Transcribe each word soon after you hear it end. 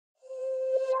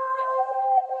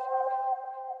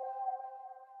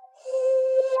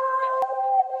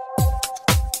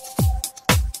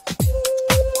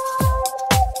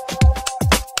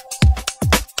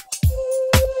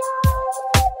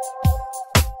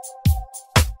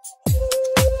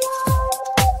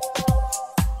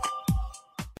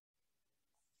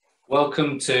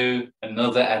Welcome to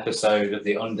another episode of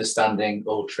the Understanding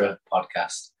Ultra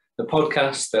podcast, the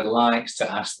podcast that likes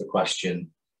to ask the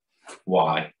question,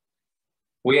 why?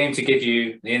 We aim to give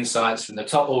you the insights from the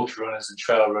top ultra runners and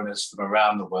trail runners from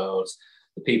around the world,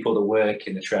 the people that work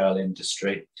in the trail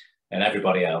industry, and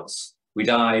everybody else. We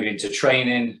dive into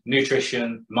training,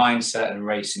 nutrition, mindset, and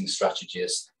racing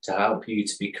strategies to help you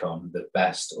to become the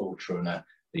best ultra runner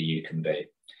that you can be.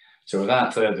 So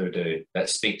without further ado,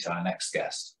 let's speak to our next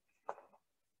guest.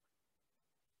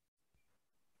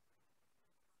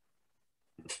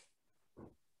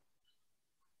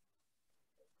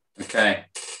 Okay,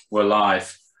 we're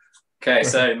live. Okay,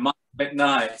 so Mike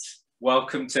Mcknight,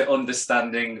 welcome to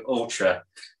Understanding Ultra.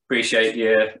 Appreciate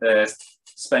you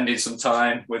spending some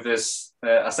time with us.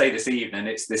 I say this evening,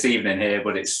 it's this evening here,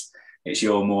 but it's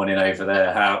your morning over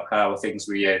there. How are things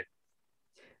with you?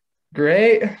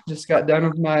 Great. Just got done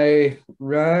with my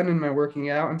run and my working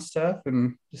out and stuff,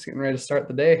 and just getting ready to start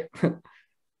the day.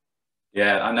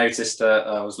 Yeah, I noticed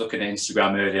I was looking at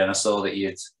Instagram earlier and I saw that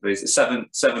you'd 7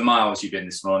 miles you've been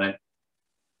this morning.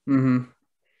 Mm-hmm.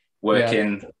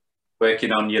 Working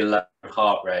on your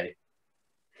heart rate.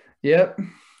 Yep,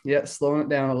 slowing it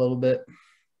down a little bit.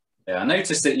 Yeah, I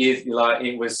noticed that you like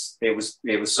it was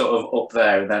sort of up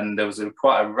there, and then there was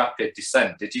quite a rapid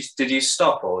descent. Did you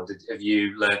stop, or have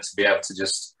you learned to be able to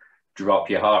just drop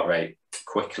your heart rate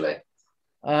quickly?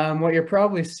 What you're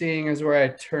probably seeing is where I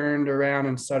turned around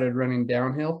and started running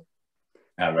downhill.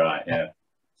 Oh, right, yeah.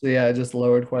 So yeah, I just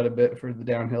lowered quite a bit for the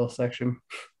downhill section.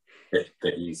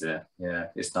 Bit easier, yeah.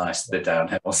 It's nice the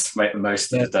downhills. Make the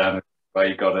most of the downhill where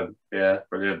you got them. Yeah,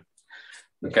 brilliant.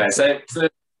 Okay, so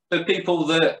for people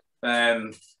that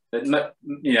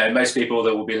most people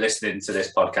that will be listening to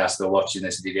this podcast or watching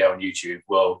this video on YouTube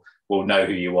will know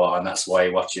who you are, and that's why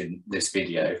you're watching this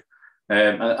video.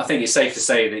 I think it's safe to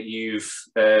say that you've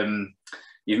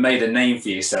made a name for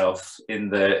yourself in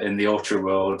the ultra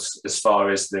world as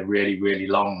far as the really, really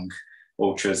long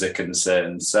ultras are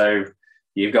concerned. So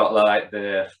you've got like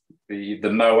the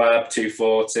Moab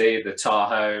 240, the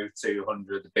Tahoe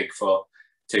 200, the Bigfoot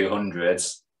 200.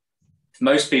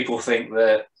 Most people think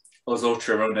that us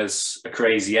ultra runners are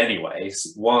crazy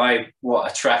anyways. What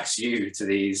attracts you to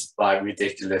these like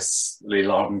ridiculously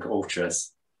long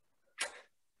ultras?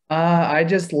 I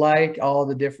just like all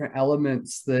the different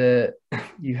elements that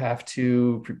you have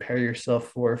to prepare yourself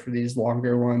for these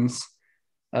longer ones.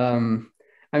 I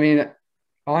mean,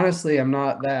 honestly, I'm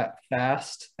not that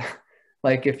fast.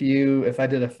 Like if I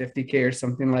did a 50K or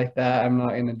something like that, I'm not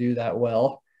going to do that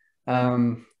well.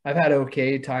 I've had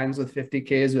okay times with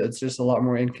 50Ks, but it's just a lot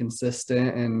more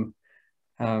inconsistent.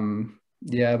 And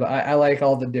but I like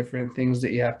all the different things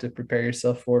that you have to prepare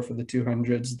yourself for the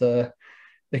 200s, the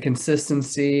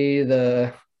consistency,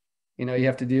 you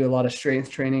have to do a lot of strength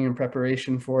training and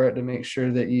preparation for it to make sure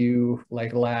that you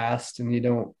like last and you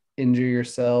don't injure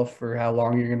yourself for how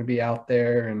long you're going to be out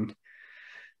there. And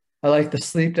I like the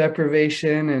sleep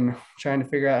deprivation and trying to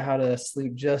figure out how to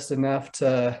sleep just enough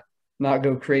to not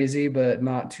go crazy, but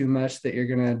not too much that you're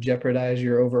going to jeopardize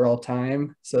your overall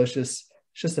time. So it's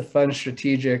just a fun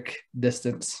strategic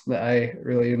distance that I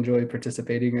really enjoy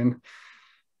participating in.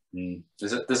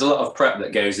 There's a lot of prep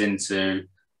that goes into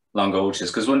long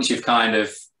ultras, because once you've kind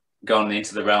of gone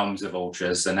into the realms of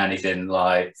ultras and anything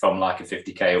like from like a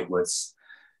 50K upwards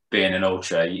being an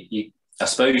ultra, I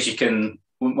suppose you can,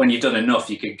 when you've done enough,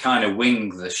 you can kind of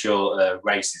wing the short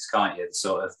races, can't you?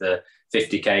 Sort of the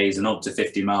 50Ks and up to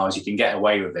 50 miles, you can get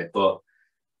away with it, but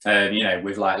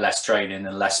with like less training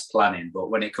and less planning. But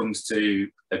when it comes to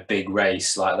a big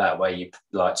race like that, where you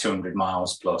like 200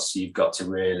 miles plus, you've got to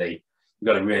really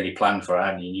plan for it,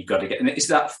 haven't you? You've got to get, and is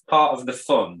that part of the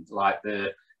fun, like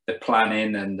the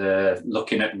planning and the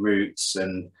looking at routes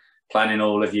and planning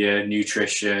all of your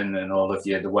nutrition and all of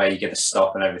the way you're going to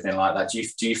stop and everything like that? Do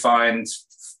you find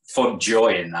fun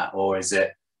joy in that, or is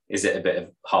it a bit of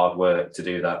hard work to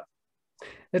do that?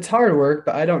 It's hard work,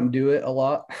 but I don't do it a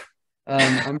lot.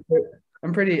 I'm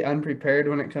pretty unprepared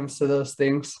when it comes to those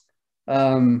things.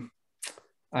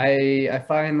 I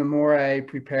find the more I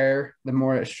prepare, the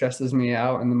more it stresses me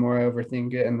out and the more I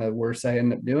overthink it and the worse I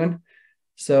end up doing.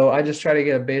 So I just try to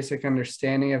get a basic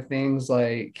understanding of things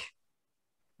like,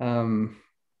 I don't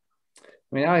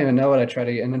even know what I try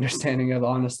to get an understanding of,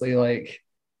 honestly. Like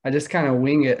I just kind of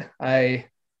wing it. At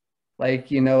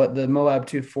the Moab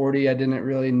 240, I didn't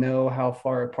really know how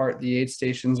far apart the aid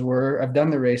stations were. I've done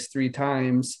the race 3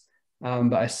 times,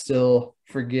 but I still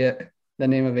forget the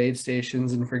name of aid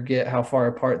stations and forget how far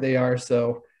apart they are.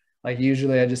 So like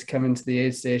usually I just come into the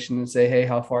aid station and say, hey,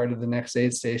 how far to the next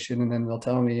aid station? And then they'll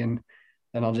tell me, and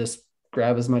then I'll just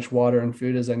grab as much water and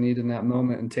food as I need in that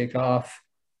moment and take off.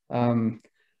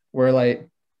 where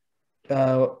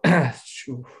uh,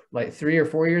 like 3 or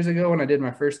 4 years ago when I did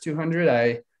my first 200,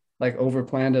 I like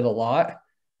overplanned it a lot.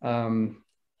 And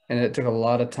it took a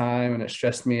lot of time and it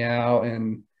stressed me out.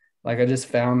 And like, I just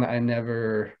found that I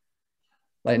never,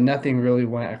 like nothing really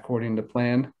went according to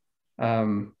plan.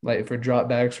 Like for drop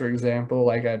bags, for example,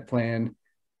 like I'd planned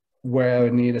where I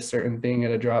would need a certain thing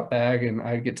at a drop bag, and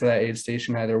I'd get to that aid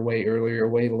station either way early or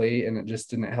way late, and it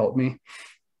just didn't help me.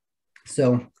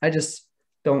 So I just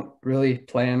don't really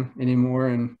plan anymore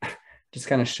and just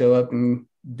kind of show up and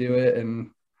do it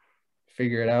and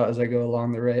figure it out as I go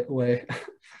along the right way.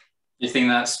 You think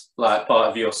that's like part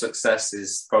of your success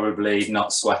is probably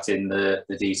not sweating the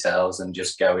details and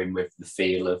just going with the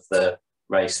feel of the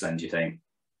race then, do you think?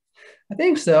 I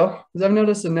think so, because I've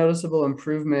noticed a noticeable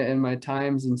improvement in my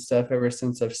times and stuff ever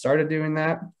since I've started doing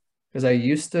that. Because I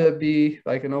used to be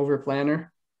like an over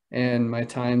planner and my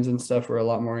times and stuff were a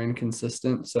lot more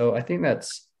inconsistent. So I think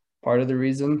that's part of the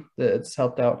reason that it's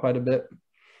helped out quite a bit.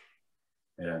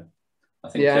 Yeah. I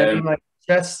think Yeah, I mean, like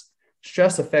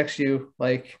stress affects you.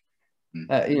 Like,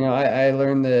 I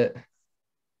learned that.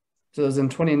 So it was in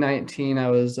 2019. I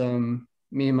was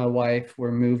me and my wife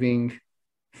were moving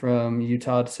from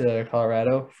Utah to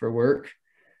Colorado for work,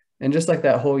 and just like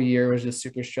that whole year was just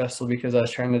super stressful because I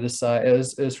was trying to decide. It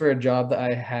was for a job that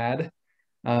I had.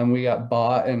 We got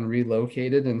bought and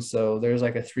relocated, and so there's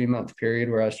like a 3 month period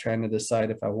where I was trying to decide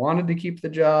if I wanted to keep the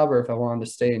job or if I wanted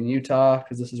to stay in Utah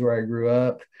because this is where I grew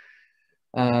up.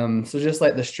 So just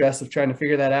like the stress of trying to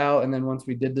figure that out. And then once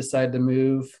we did decide to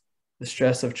move, the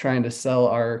stress of trying to sell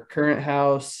our current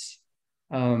house,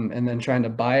 and then trying to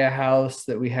buy a house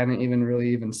that we hadn't even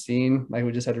really even seen. Like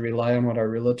we just had to rely on what our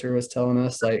realtor was telling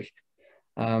us. Like,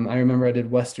 I remember I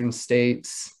did Western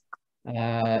States,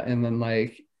 and then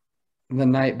like the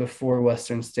night before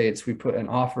Western States, we put an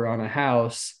offer on a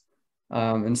house.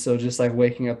 And so just like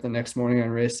waking up the next morning on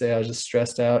race day, I was just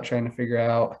stressed out trying to figure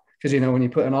out, because when you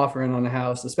put an offer in on a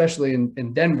house, especially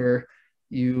in Denver,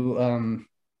 you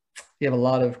have a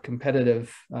lot of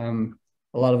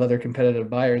other competitive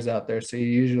buyers out there. So you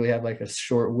usually have like a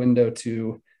short window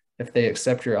to, if they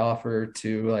accept your offer,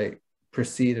 to like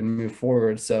proceed and move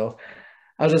forward. So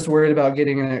I was just worried about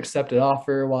getting an accepted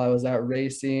offer while I was out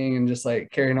racing and just like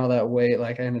carrying all that weight.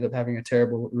 Like I ended up having a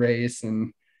terrible race,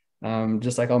 and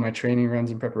just like all my training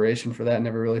runs and preparation for that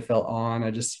never really felt on.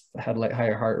 I just had like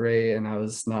higher heart rate and I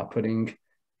was not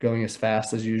going as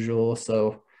fast as usual.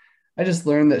 So I just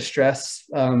learned that stress,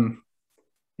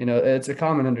 it's a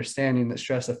common understanding that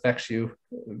stress affects you,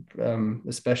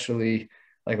 especially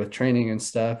like with training and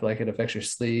stuff. Like it affects your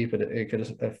sleep, it could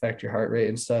affect your heart rate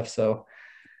and stuff. So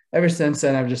ever since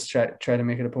then, I've just tried to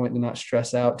make it a point to not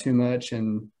stress out too much.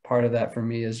 And part of that for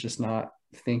me is just not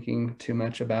thinking too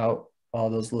much about all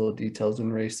those little details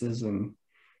in races. And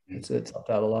it's helped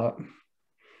out a lot.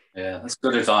 Yeah, that's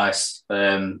good advice.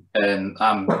 And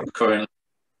I'm currently,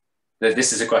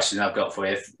 this is a question I've got for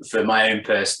you for my own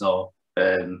personal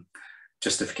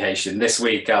justification. This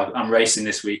week, I'm racing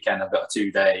this weekend. I've got a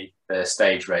 2-day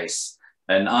stage race,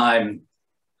 and I'm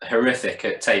horrific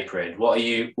at tapering. What are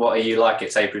you like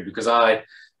at tapering? Because I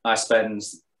spend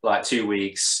like 2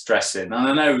 weeks stressing, and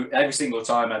I know every single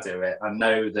time I do it, I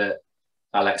know that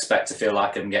I'll expect to feel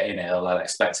like I'm getting ill. I'll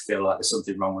expect to feel like there's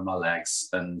something wrong with my legs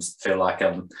and feel like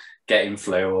I'm getting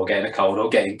flu or getting a cold or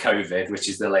getting COVID, which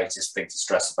is the latest thing to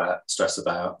stress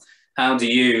about. How do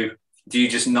you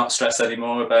just not stress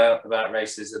anymore about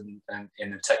races and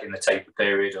in the taper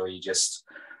period, or you just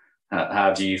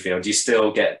how do you feel? Do you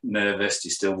still get nervous? Do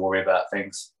you still worry about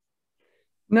things?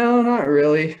 No, not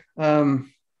really.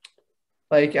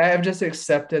 Like I've just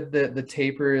accepted that the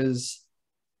taper is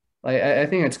like, I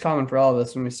think it's common for all of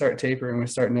us when we start tapering, we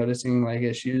start noticing like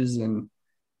issues, and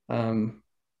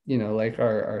like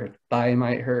our thigh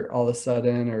might hurt all of a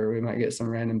sudden, or we might get some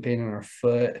random pain in our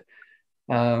foot.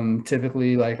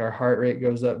 Typically like our heart rate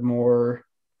goes up more.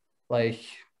 Like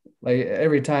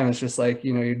every time it's just like,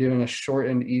 you're doing a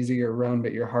shortened, easier run,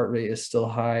 but your heart rate is still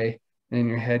high. And in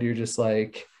your head, you're just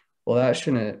like, well, that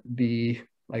shouldn't be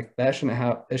like, it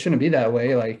shouldn't be that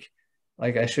way. Like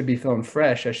I should be feeling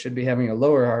fresh. I should be having a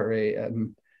lower heart rate.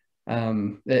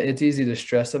 It's easy to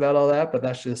stress about all that, but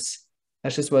that's just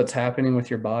what's happening with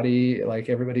your body. Like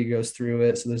everybody goes through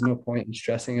it. So there's no point in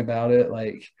stressing about it.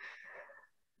 Like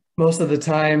most of the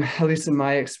time, at least in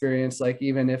my experience, like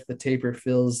even if the taper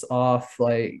feels off,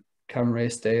 like come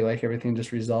race day, like everything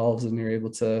just resolves and you're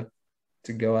able to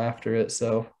go after it.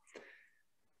 So,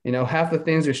 half the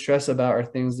things we stress about are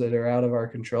things that are out of our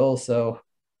control. So,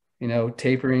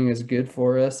 tapering is good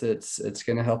for us. It's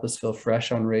going to help us feel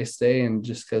fresh on race day. And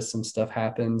just because some stuff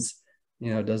happens,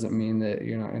 doesn't mean that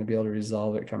you're not going to be able to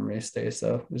resolve it come race day.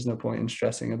 So there's no point in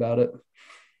stressing about it.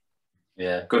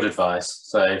 Yeah, good advice.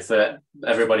 So for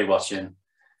everybody watching,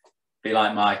 be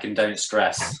like Mike and don't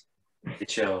stress. Be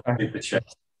chill. Be chill.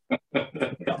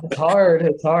 It's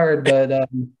hard, but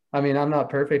I mean, I'm not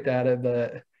perfect at it,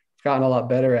 but I've gotten a lot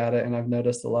better at it, and I've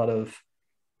noticed a lot of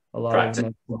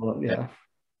Practice. Yeah.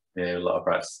 Yeah, a lot of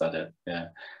practice at it. Yeah.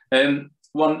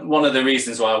 One of the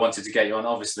reasons why I wanted to get you on,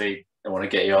 obviously, I want to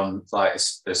get you on like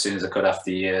as soon as I could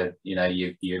after your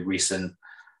recent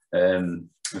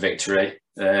victory.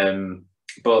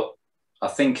 But I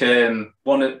think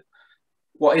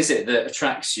what is it that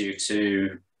attracts you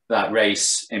to that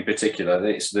race in particular?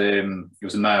 It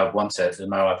was a Moab, wasn't it? The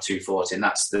Moab 240, and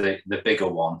that's the bigger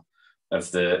one of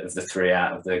the three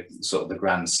out of the sort of the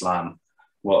Grand Slam.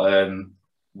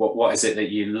 What is it that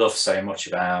you love so much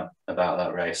about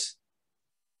that race?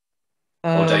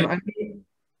 I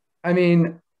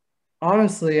mean,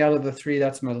 honestly, out of the three,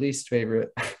 that's my least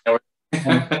favorite.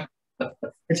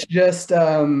 It's just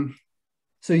so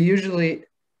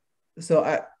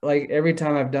I like every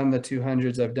time I've done the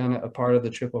 200s, I've done it a part of the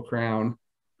Triple Crown,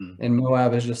 and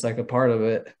Moab is just like a part of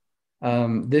it.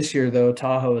 This year though,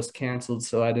 Tahoe was canceled,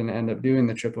 so I didn't end up doing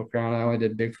the Triple Crown. I only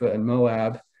did Bigfoot and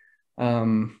Moab.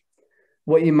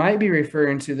 What you might be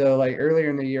referring to though, like earlier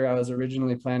in the year, I was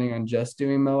originally planning on just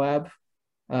doing Moab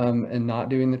and not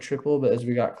doing the triple, but as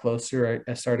we got closer,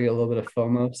 I started a little bit of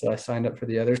FOMO, so I signed up for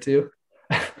the other two.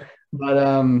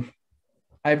 But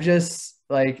I've just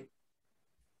like,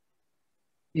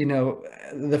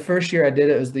 the first year I did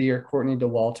it was the year Courtney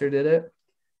DeWalter did it,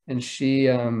 and she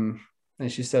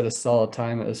set a solid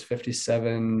time. It was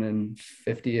 57 and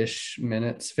 50-ish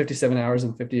minutes, 57 hours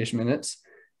and 50-ish minutes.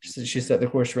 She set the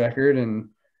course record, and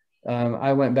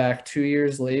I went back 2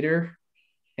 years later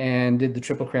and did the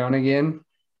Triple Crown again,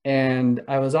 and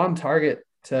I was on target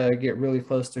to get really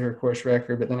close to her course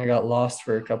record, but then I got lost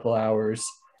for a couple hours.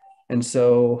 And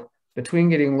so between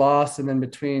getting lost and then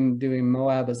between doing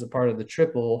Moab as a part of the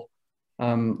triple,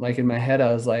 like in my head,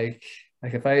 I was like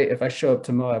if I show up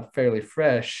to Moab fairly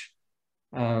fresh,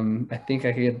 I think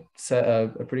I could set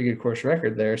a pretty good course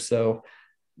record there. So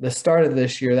the start of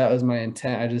this year, that was my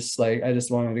intent. I just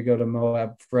wanted to go to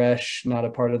Moab fresh, not a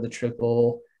part of the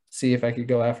triple, see if I could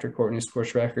go after Courtney's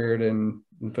course record and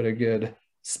put a good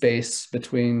space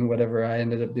between whatever I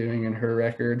ended up doing and her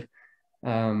record.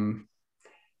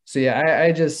 So yeah,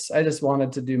 I just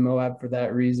wanted to do Moab for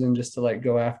that reason, just to like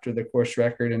go after the course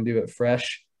record and do it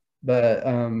fresh. But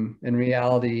in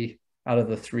reality, out of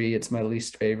the three, it's my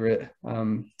least favorite.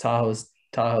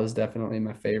 Tahoe's definitely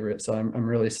my favorite. So I'm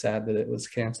really sad that it was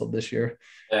canceled this year.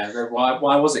 Yeah,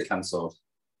 why was it canceled?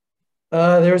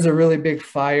 There was a really big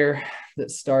fire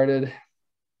that started,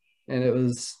 and it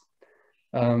was,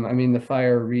 the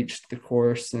fire reached the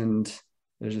course, and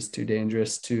it was just too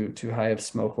dangerous, too high of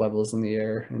smoke levels in the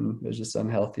air, and it was just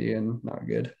unhealthy and not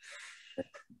good.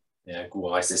 Yeah,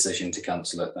 wise decision to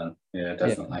cancel it then. Yeah,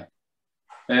 definitely.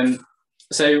 Yeah.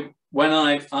 So when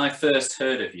I first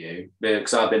heard of you,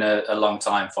 because I've been a long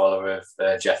time follower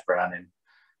of Jeff Brown in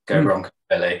Go Bronco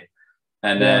Billy,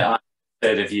 and I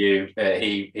heard of you.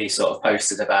 He sort of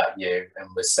posted about you and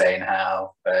was saying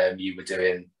how you were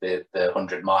doing the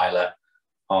 100-miler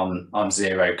on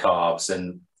zero carbs,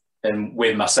 and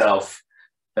with myself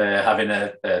having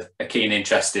a keen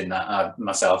interest in that. I've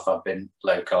been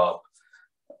low carb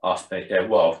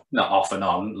not off and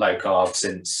on low carb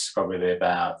since probably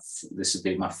about, this would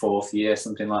be my 4th year,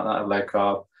 something like that, of low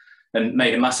carb, and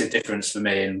made a massive difference for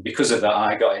me. And because of that,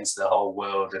 I got into the whole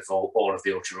world of all of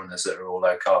the ultra runners that are all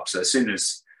low carb. So as soon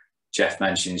as Jeff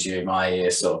mentions you, my ear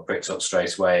sort of pricks up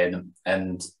straight away.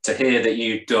 And to hear that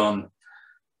you've done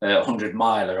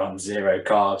 100-miler on zero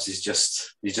carbs is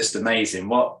just amazing.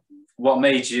 What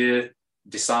made you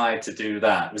decide to do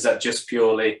that? Was that just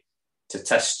purely to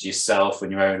test yourself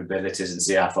and your own abilities and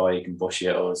see how far you can push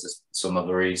it, or was there some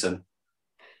other reason?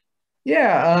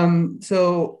 Yeah.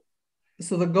 So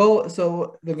the goal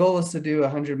is to do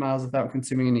 100 miles without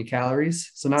consuming any calories.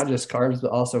 So not just carbs,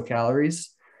 but also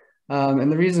calories.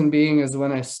 And the reason being is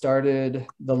when I started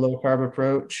the low carb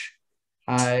approach,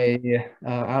 I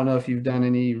don't know if you've done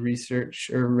any research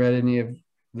or read any of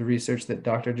the research that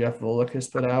Dr. Jeff Volek has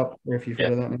put out, or if you've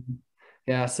heard of that name.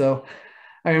 Yeah. So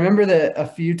I remember that a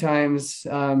few times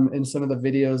in some of the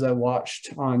videos I watched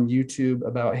on YouTube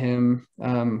about him,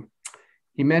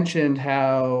 he mentioned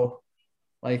how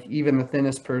like even the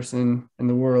thinnest person in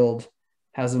the world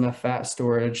has enough fat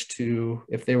storage to,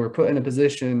 if they were put in a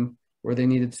position where they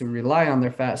needed to rely on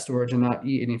their fat storage and not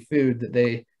eat any food, that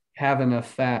they have enough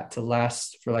fat to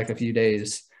last for like a few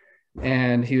days.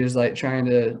 and he was like trying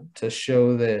to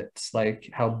show that like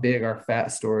how big our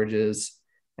fat storage is.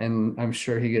 And I'm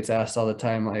sure he gets asked all the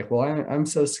time, like, well, I'm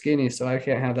so skinny, so I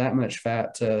can't have that much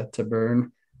fat to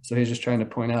burn. So he's just trying to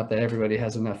point out that everybody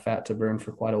has enough fat to burn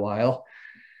for quite a while.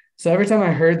 So every time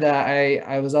I heard that,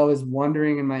 I was always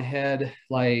wondering in my head,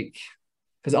 like,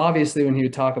 because obviously when he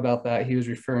would talk about that, he was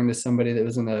referring to somebody that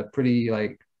was in a pretty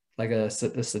like a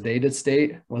sedated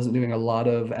state, wasn't doing a lot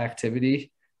of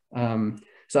activity.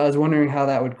 So I was wondering how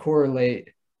that would correlate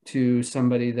to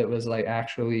somebody that was like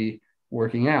actually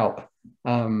working out.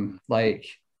 Like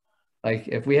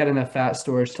if we had enough fat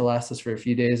storage to last us for a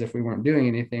few days, if we weren't doing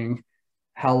anything,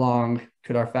 how long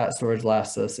could our fat storage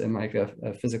last us in like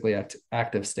a physically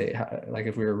active state, like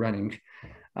if we were running?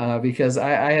 Because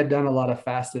I had done a lot of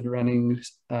fasted running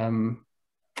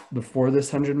before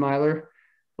this 100 miler.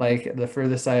 Like the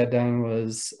furthest I had done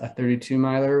was a 32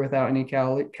 miler without any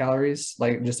calories,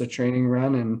 like just a training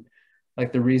run. And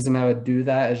like the reason I would do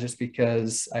that is just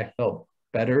because I felt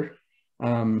better.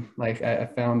 Like I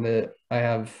found that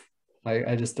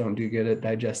I just don't do good at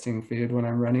digesting food when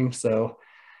I'm running. So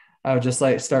I would just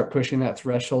like start pushing that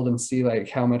threshold and see like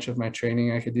how much of my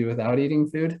training I could do without eating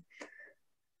food.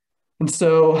 And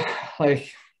so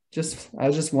like I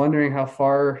was just wondering how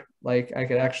far like I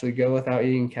could actually go without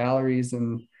eating calories.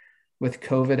 And with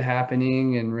COVID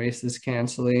happening and races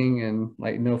canceling and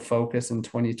like no focus in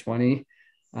 2020,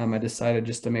 I decided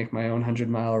just to make my own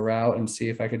 100-mile route and see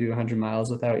if I could do 100 miles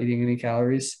without eating any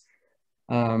calories.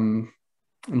 And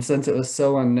since it was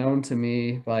so unknown to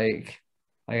me,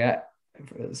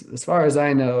 as far as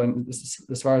I know, and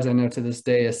as far as I know to this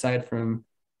day, aside from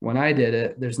when I did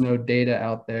it, there's no data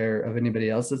out there of anybody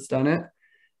else that's done it.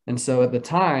 And so at the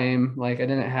time, like I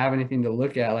didn't have anything to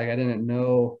look at. Like I didn't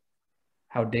know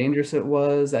how dangerous it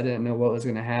was. I didn't know what was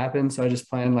going to happen. So I just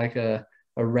planned like a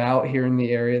route here in the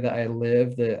area that I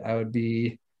live that I would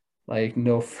be like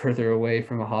no further away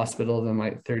from a hospital than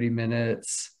like 30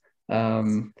 minutes.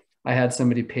 I had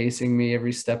somebody pacing me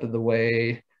every step of the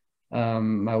way.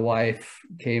 My wife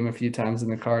came a few times in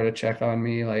the car to check on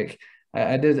me. Like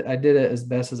I did it as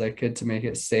best as I could to make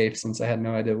it safe since I had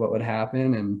no idea what would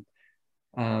happen. And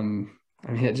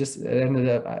I mean, it ended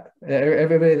up,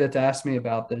 everybody that's asked me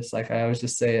about this, like I always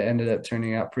just say it ended up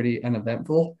turning out pretty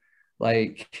uneventful,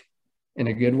 like in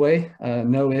a good way.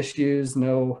 No issues,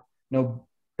 no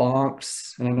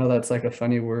bonks. And I know that's like a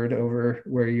funny word over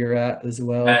where you're at as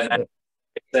well. And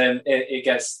then it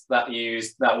gets that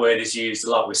word is used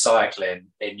a lot with cycling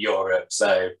in Europe.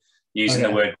 So using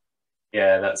the word,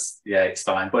 it's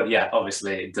fine. But yeah,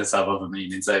 obviously it does have other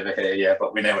meanings over here. Yeah,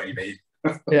 but we know what you mean.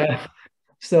 Yeah.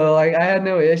 So like I had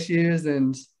no issues,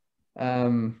 and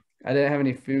I didn't have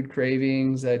any food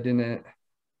cravings. I didn't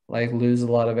like lose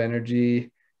a lot of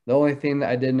energy. The only thing that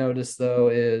I did notice though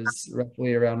is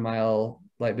roughly around mile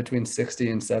like between 60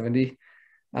 and 70,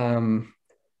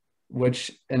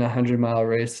 which in a 100-mile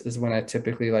race is when I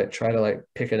typically like try to like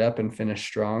pick it up and finish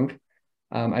strong.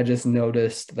 I just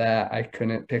noticed that I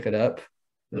couldn't pick it up.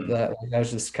 That like, I was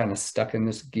just kind of stuck in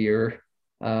this gear.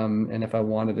 And if I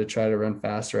wanted to try to run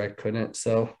faster, I couldn't.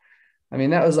 So, I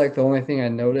mean, that was like the only thing I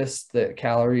noticed, that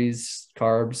calories,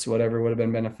 carbs, whatever would have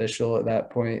been beneficial at that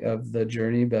point of the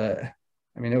journey. But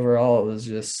I mean, overall, it was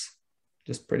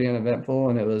just pretty uneventful,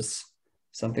 and it was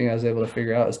something I was able to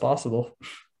figure out as possible.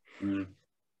 Mm.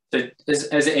 So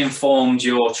has it informed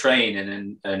your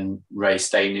training and race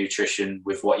day nutrition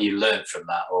with what you learned from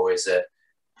that, or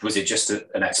was it just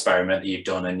an experiment that you've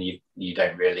done and you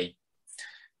don't really,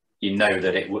 you know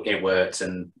that it worked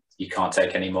and you can't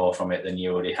take any more from it than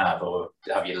you already have, or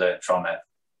have you learned from it?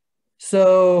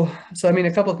 So I mean,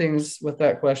 a couple of things with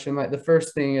that question. Like the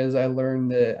first thing is I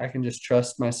learned that I can just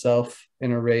trust myself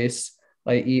in a race,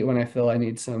 like eat when I feel I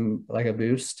need some like a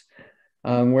boost.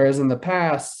 Whereas in the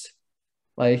past,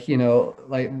 like, you know,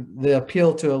 like the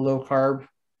appeal to a low carb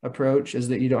approach is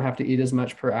that you don't have to eat as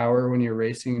much per hour when you're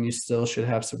racing, and you still should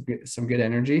have some good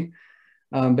energy.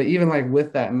 But even like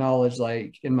with that knowledge,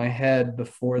 like in my head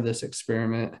before this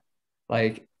experiment,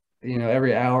 like, you know,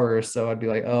 every hour or so I'd be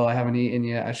like, oh, I haven't eaten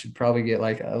yet. I should probably get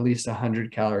like at least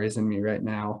 100 calories in me right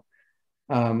now.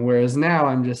 Whereas now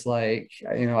I'm just like,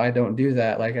 you know, I don't do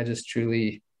that. Like I just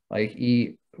truly like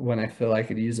eat when I feel I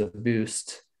could use a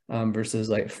boost, versus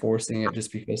like forcing it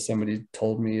just because somebody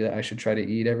told me that I should try to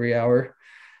eat every hour.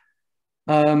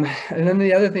 And then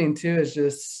the other thing too is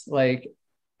just like,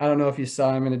 I don't know if you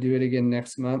saw, I'm going to do it again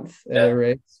next month at a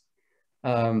race.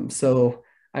 So,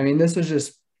 I mean, this was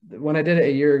just, when I did it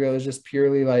a year ago, it was just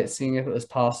purely like seeing if it was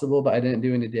possible, but I didn't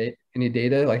do any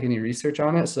data, like any research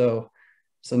on it. So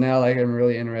now like I'm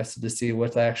really interested to see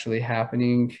what's actually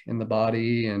happening in the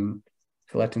body and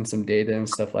collecting some data and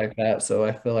stuff like that. So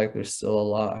I feel like there's still a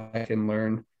lot I can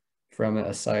learn from it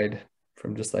aside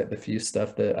from just like the few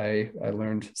stuff that I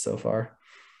learned so far.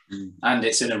 And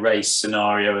it's in a race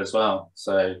scenario as well.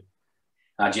 So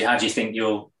how do you think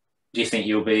you'll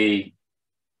be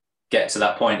get to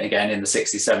that point again in the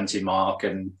 60, 70 mark,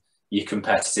 and your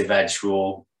competitive edge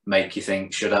will make you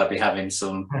think, should I be having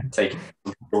some taking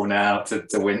some now to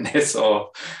win this?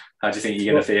 Or how do you think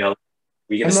you're going to feel? Are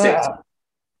you going I'm to stick? not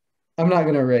I'm not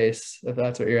gonna race if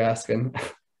that's what you're asking.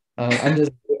 I'm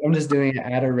just doing it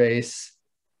at a race.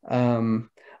 Um,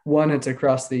 One, it's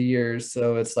across the years,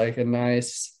 so it's a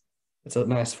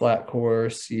nice flat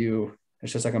course.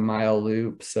 It's just like a mile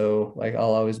loop, so like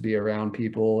I'll always be around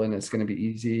people, and it's gonna be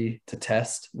easy to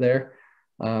test there.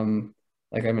 Like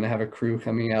I'm gonna have a crew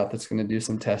coming out that's gonna do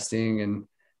some testing, and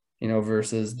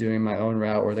versus doing my own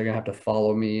route where they're gonna have to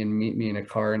follow me and meet me in a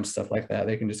car and stuff like that.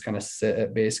 They can just kind of sit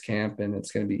at base camp, and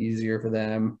it's gonna be easier for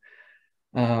them.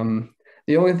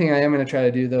 The only thing I am going to try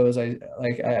to do though is I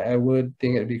would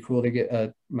think it'd be cool to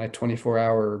get my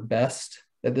 24-hour best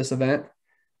at this event.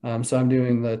 So I'm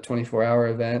doing the 24-hour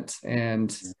event, and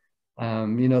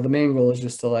the main goal is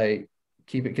just to like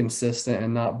keep it consistent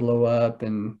and not blow up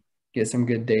and get some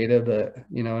good data. But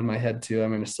in my head too, I'm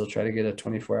going to still try to get a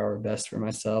 24-hour best for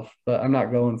myself. But I'm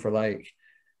not going for I'm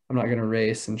not going to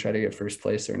race and try to get first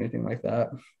place or anything like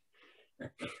that.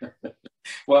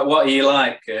 What are you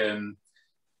like?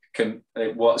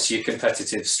 What's your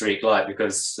competitive streak like?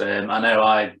 Because I know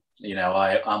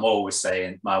I'm always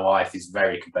saying my wife is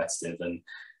very competitive,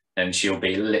 and she'll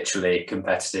be literally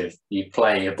competitive. You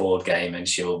play a board game and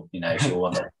she'll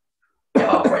want to get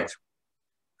halfway through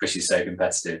because she's so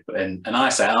competitive. And I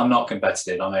say I'm not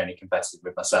competitive. I'm only competitive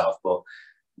with myself. But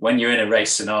when you're in a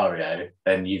race scenario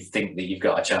and you think that you've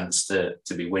got a chance to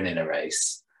be winning a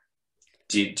race,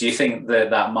 do you think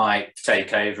that might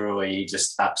take over, or are you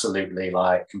just absolutely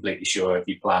like completely sure if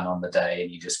you plan on the day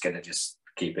and you're just going to just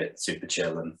keep it super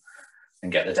chill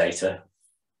and get the data?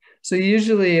 So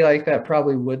usually like that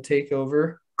probably would take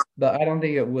over, but I don't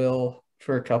think it will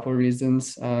for a couple of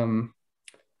reasons.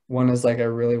 One is like I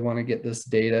really want to get this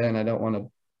data and I don't want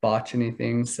to botch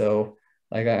anything. So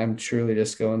like I'm truly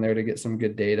just going there to get some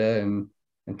good data and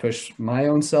push my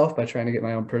own self by trying to get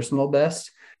my own personal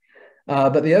best.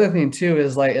 But the other thing too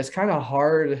is like it's kind of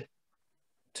hard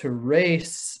to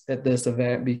race at this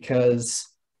event because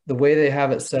the way they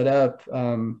have it set up.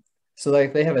 So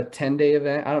like they have a 10-day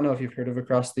event. I don't know if you've heard of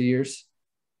Across the Years.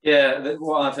 Yeah,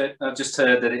 I've just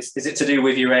heard that is it to do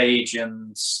with your age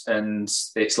and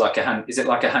it's like is it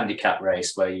like a handicap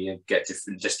race where you get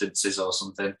different distances or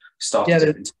something?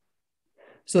 Yeah.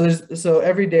 So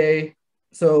every day.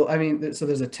 So I mean, so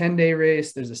there's a 10-day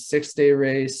race. There's a 6-day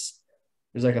race.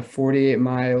 There's like a 48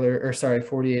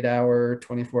 hour,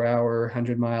 24-hour,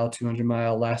 100-mile,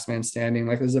 200-mile, last man standing.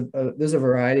 Like there's a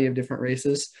variety of different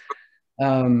races.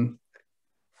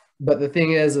 But the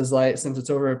thing is like, since it's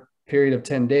over a period of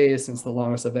 10 days, since the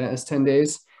longest event is 10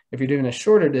 days, if you're doing a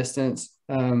shorter distance,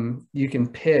 you can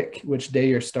pick which day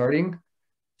you're starting.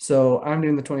 So I'm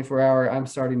doing the 24-hour, I'm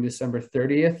starting December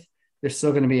 30th. There's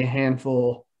still going to be a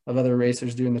handful of other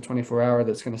racers doing the 24-hour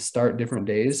that's going to start different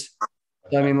days.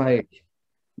 So I mean, like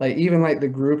even like the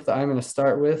group that I'm going to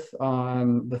start with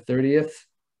on the 30th,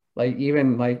 like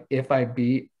even like if I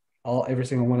beat every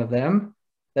single one of them,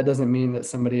 that doesn't mean that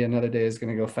somebody another day is going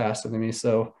to go faster than me.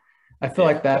 So I feel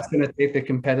like that's going to take the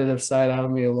competitive side out of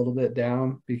me a little bit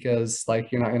down, because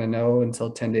like you're not going to know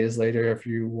until 10 days later if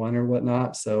you won or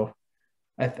whatnot. So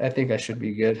I think I should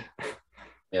be good.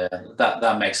 Yeah,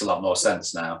 that makes a lot more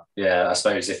sense now. Yeah, I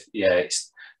suppose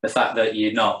it's the fact that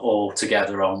you're not all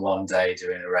together on one day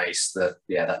doing a race that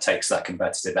takes that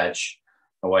competitive edge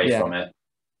away from it.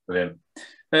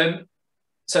 Brilliant.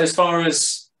 So as far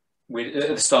as at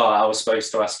the start, I was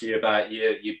supposed to ask you about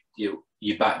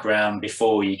your background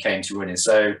before you came to running.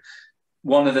 So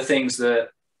one of the things that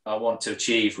I want to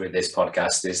achieve with this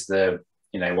podcast is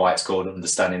why it's called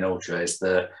Understanding Ultra is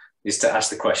to ask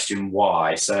the question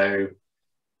why. So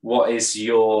what is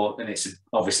and it's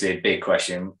obviously a big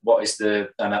question,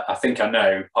 and I think I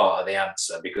know part of the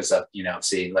answer because I've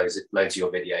seen loads of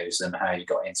your videos and how you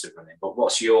got into running, but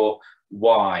what's your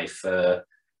why for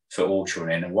ultra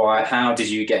running, and how did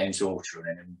you get into ultra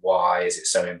running, and why is it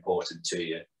so important to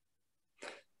you?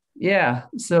 Yeah,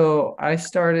 so I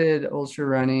started ultra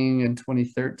running in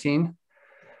 2013.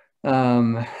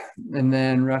 And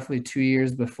then roughly 2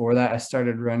 years before that, I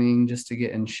started running just to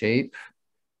get in shape.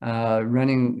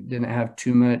 Running didn't have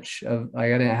too much of I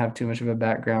didn't have too much of a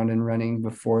background in running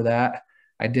before that.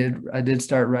 I did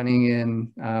start running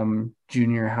in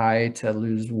junior high to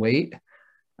lose weight.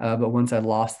 But once I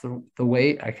lost the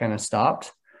weight, I kind of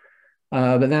stopped.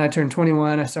 But then I turned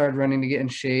 21. I started running to get in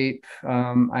shape.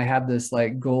 I had this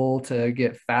like goal to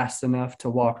get fast enough to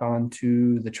walk on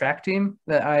to the track team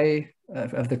that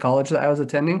of the college that I was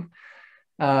attending.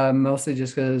 Mostly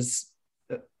just because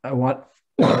I want,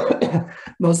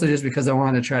 mostly just because I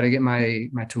wanted to try to get my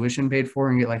tuition paid for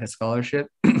and get like a scholarship.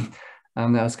 That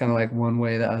was kind of like one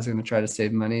way that I was going to try to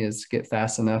save money, is get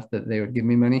fast enough that they would give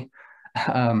me money.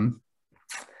 Um,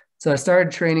 so I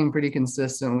started training pretty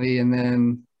consistently, and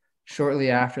then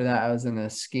shortly after that, I was in a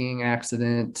skiing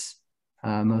accident.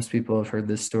 Most people have heard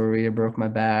this story. I broke my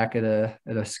back at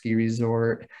a ski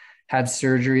resort. Had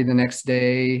surgery the next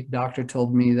day. Doctor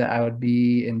told me that I would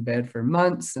be in bed for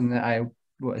months and that I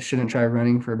shouldn't try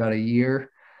running for about a year.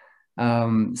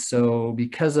 So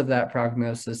because of that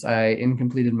prognosis, I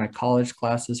incompleted my college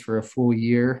classes for a full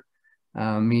year,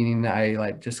 meaning that I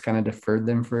like just kind of deferred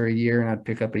them for a year and I'd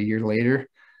pick up a year later.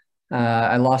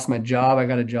 I lost my job. I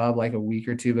got a job like a week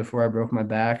or two before I broke my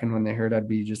back. And when they heard I'd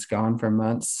be just gone for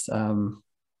months,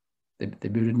 they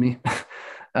booted me.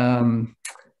 um,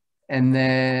 and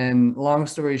then long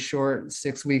story short,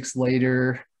 6 weeks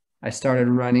later, I started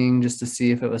running just to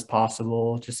see if it was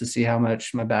possible, just to see how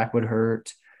much my back would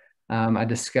hurt. I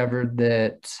discovered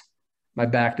that my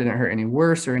back didn't hurt any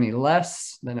worse or any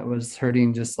less than it was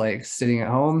hurting just like sitting at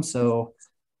home. So,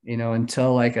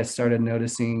 until like I started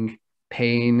noticing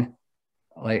pain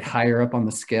like higher up on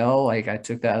the scale, like I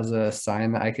took that as a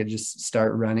sign that I could just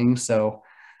start running. So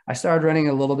I started running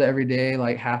a little bit every day,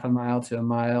 like half a mile to a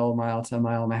mile to a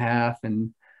mile and a half.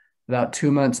 And about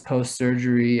 2 months post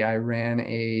surgery, I ran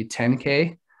a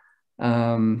 10K,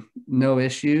 no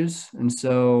issues. And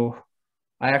so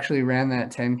I actually ran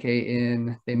that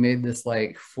 10K they made this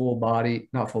like full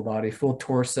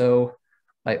torso,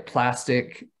 like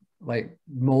plastic, like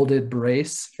molded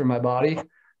brace for my body.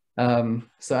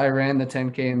 So I ran the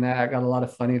 10K in that. I got a lot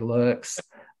of funny looks.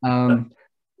 But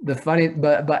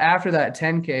after that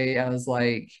 10K, I was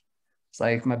like, it's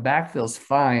like my back feels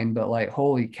fine, but like,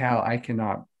 holy cow, I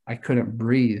couldn't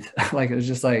breathe. Like, it was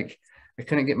just like, I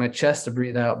couldn't get my chest to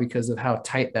breathe out because of how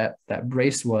tight that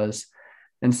brace was.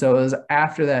 And so it was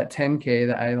after that 10K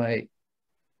that I like,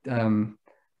 and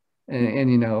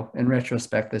in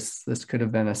retrospect, this could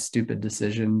have been a stupid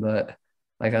decision, but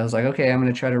like I was like, okay, I'm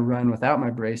going to try to run without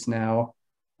my brace now,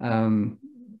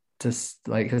 just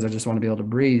like because I just want to be able to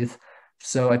breathe.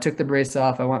 So I took the brace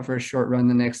off. I went for a short run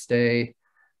the next day.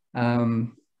 Like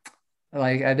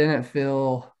I didn't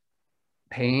feel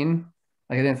pain,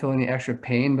 like I didn't feel any extra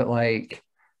pain, but like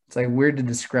it's like weird to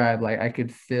describe. Like I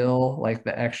could feel like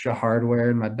the extra hardware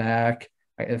in my back.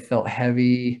 It felt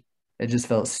heavy. It just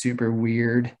felt super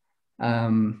weird.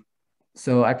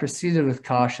 So I proceeded with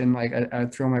caution. Like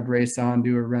I'd throw my brace on,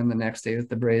 do a run the next day with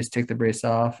the brace, take the brace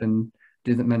off, and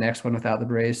do my next one without the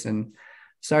brace. And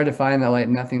started to find that like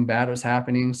nothing bad was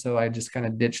happening. So I just kind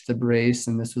of ditched the brace.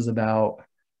 And this was about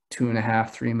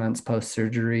 2.5, 3 months post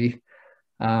surgery.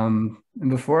 And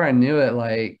before I knew it,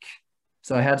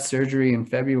 so I had surgery in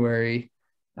February.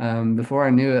 Before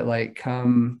I knew it, like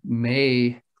come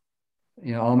May,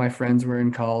 all my friends were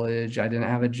in college. I didn't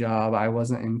have a job. I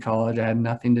wasn't in college. I had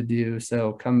nothing to do.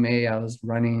 So come May, I was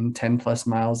running 10 plus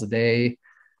miles a day.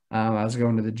 I was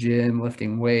going to the gym,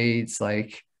 lifting weights,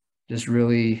 like just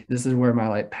really, this is where my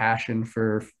like passion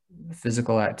for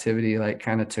physical activity like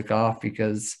kind of took off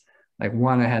because like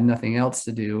one, I had nothing else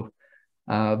to do.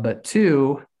 But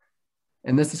two,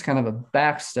 and this is kind of a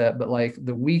back step, but like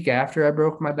the week after I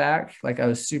broke my back, like I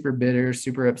was super bitter,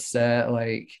 super upset.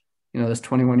 Like, this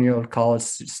 21-year-old college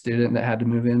student that had to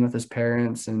move in with his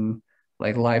parents and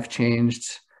like life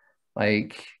changed.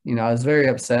 Like, I was very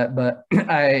upset, but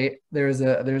there's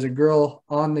a girl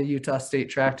on the Utah State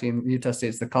track team. Utah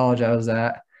State's the college I was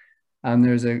at.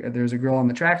 There's a girl on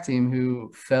the track team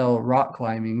who fell rock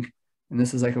climbing. And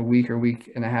this is like a week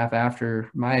and a half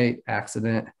after my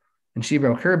accident. And she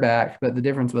broke her back, but the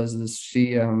difference was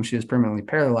she was permanently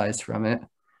paralyzed from it.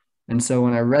 And so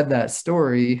when I read that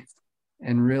story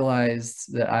and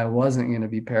realized that I wasn't going to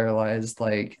be paralyzed,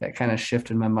 like that kind of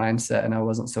shifted my mindset and I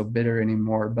wasn't so bitter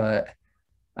anymore. But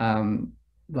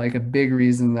like a big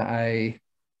reason that I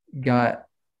got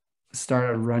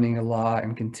started running a lot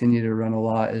and continue to run a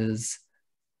lot is,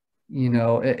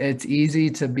 it's easy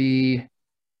to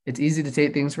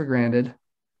take things for granted.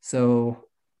 So,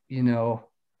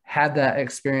 had that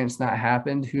experience not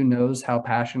happened, who knows how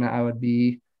passionate I would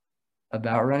be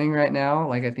about running right now.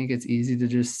 Like, I think it's easy to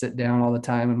just sit down all the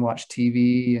time and watch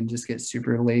TV and just get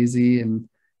super lazy and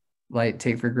like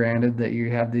take for granted that you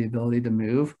have the ability to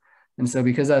move. And so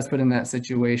because I was put in that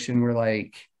situation where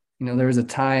like, there was a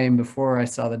time before I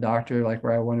saw the doctor, like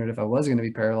where I wondered if I was going to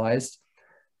be paralyzed.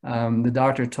 The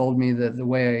doctor told me that the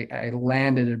way I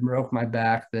landed and broke my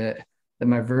back, that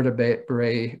my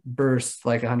vertebrae burst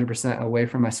like 100% away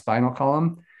from my spinal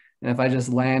column. And if I just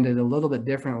landed a little bit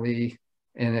differently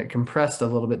and it compressed a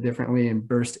little bit differently and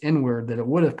burst inward, that it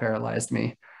would have paralyzed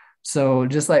me. So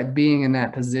just like being in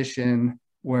that position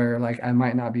where like I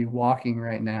might not be walking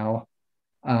right now,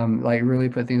 like really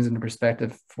put things into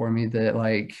perspective for me, that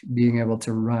like being able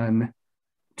to run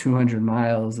 200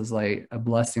 miles is like a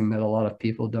blessing that a lot of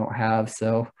people don't have.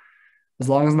 So as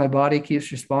long as my body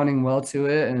keeps responding well to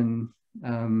it, and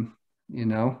um,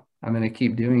 I'm going to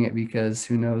keep doing it, because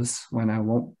who knows when I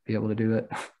won't be able to do it.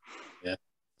 Yeah,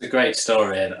 it's a great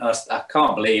story, and I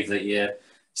can't believe that you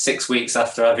 6 weeks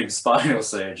after having spinal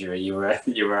surgery, you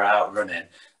were out running.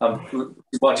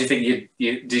 What do you think?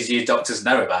 Did your doctors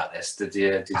know about this? Did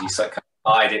you sort of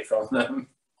hide it from them?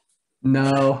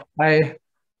 No, I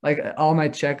like all my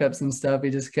checkups and stuff. He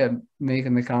just kept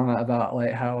making the comment about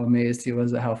like how amazed he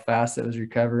was at how fast it was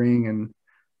recovering, and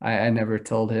I never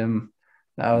told him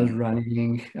that I was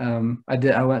running.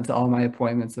 I went to all my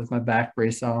appointments with my back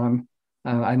brace on.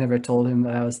 I never told him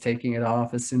that I was taking it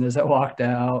off as soon as I walked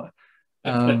out.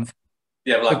 Um,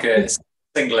 You have like a the,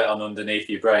 singlet on underneath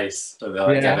your brace, so they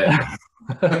like give it.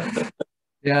 yeah,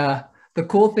 yeah. The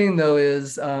cool thing though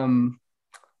is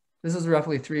this is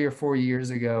roughly 3 or 4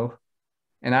 years ago.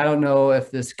 And I don't know if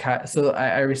so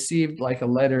I received like a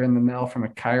letter in the mail from a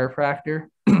chiropractor.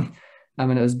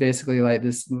 And it was basically like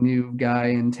this new guy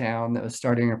in town that was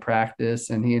starting a practice,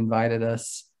 and he invited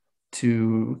us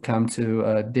to come to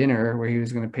a dinner where he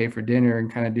was going to pay for dinner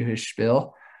and kind of do his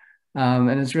spiel.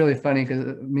 And it's really funny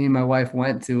because me and my wife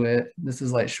went to it. This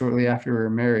is like shortly after we were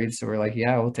married. So we're like,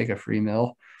 yeah, we'll take a free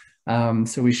meal.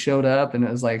 So we showed up, and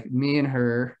it was like me and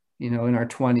her, in our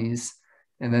 20s.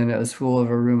 And then it was full of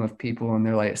a room of people in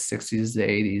their like 60s to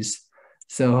 80s.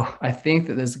 So I think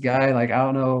that this guy, like, I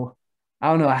don't know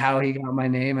how he got my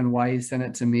name and why he sent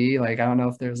it to me. Like, I don't know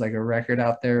if there's like a record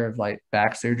out there of like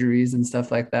back surgeries and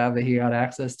stuff like that he got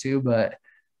access to, but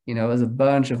it was a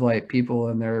bunch of like people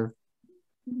in their,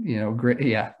 great,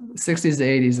 yeah, 60s to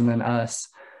 80s, and then us.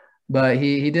 But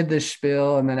he did this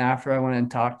spiel, and then after I went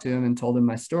and talked to him and told him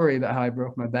my story about how I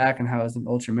broke my back and how I was an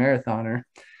ultra marathoner,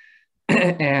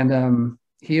 and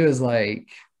he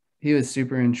was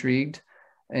super intrigued,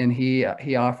 and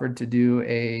he offered to do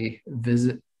a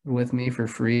visit with me for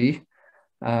free.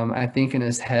 I think in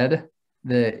his head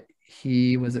that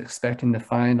he was expecting to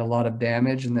find a lot of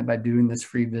damage, and that by doing this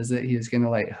free visit, he was going to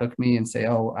like hook me and say,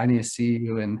 "Oh, I need to see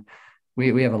you, and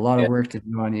we have a lot of Yeah. work to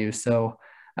do on you." So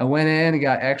I went in and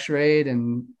got x-rayed,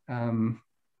 and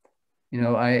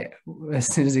I as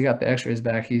soon as he got the x-rays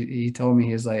back, he told me,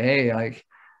 he was like, "Hey, like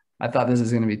I thought this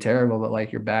was going to be terrible, but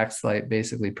like your back's like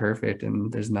basically perfect,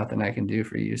 and there's nothing I can do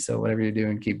for you. So whatever you're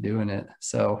doing, keep doing it."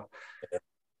 So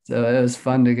it was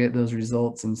fun to get those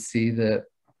results and see that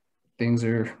things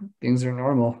are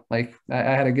normal. Like I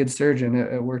had a good surgeon.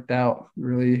 It worked out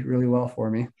really, really well for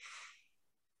me.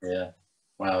 Yeah.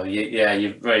 Well, yeah,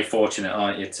 you're very fortunate,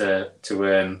 aren't you, to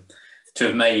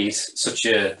have made such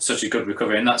a good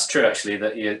recovery, and that's true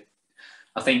actually.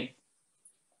 I think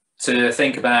to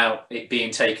think about it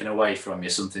being taken away from you,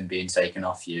 something being taken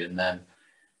off you, and then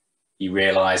you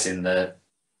realizing that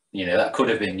that could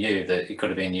have been you, that it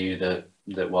could have been you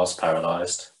that was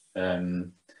paralyzed.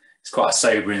 It's quite a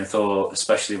sobering thought,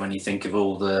 especially when you think of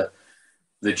all the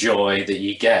joy that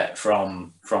you get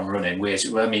from running.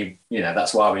 Which, I mean,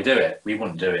 that's why we do it. We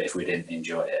wouldn't do it if we didn't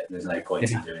enjoy it. There's no point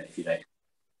in Yeah. doing it if you don't.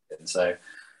 And so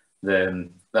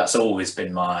that's always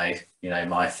been my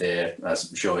fear, as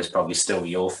I'm sure is probably still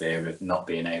your fear, of not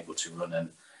being able to run. And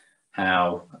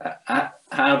how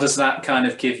does that kind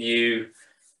of give you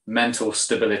mental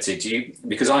stability?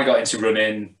 Because I got into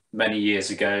running many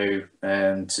years ago,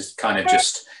 to kind of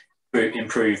just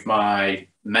improve my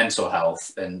mental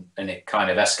health, and it kind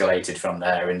of escalated from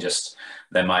there, and just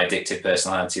then my addictive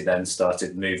personality then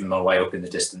started moving my way up in the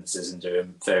distances and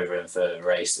doing further and further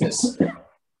races.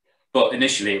 But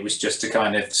initially it was just to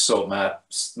kind of sort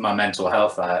my mental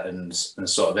health out, and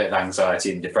sort of a bit of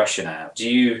anxiety and depression out. Do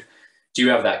you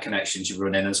have that connection to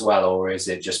running as well, or is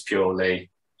it just purely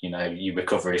your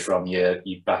recovery from your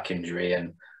back injury,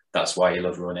 and that's why you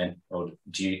love running? Or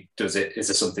is there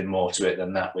something more to it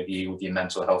than that with your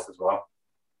mental health as well?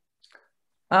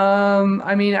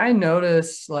 I mean, I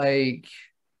noticed like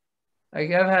I've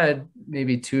had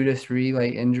maybe 2 to 3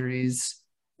 like injuries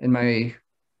in my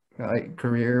like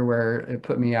career where it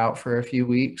put me out for a few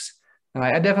weeks. And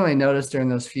I definitely noticed during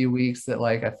those few weeks that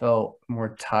like I felt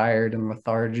more tired and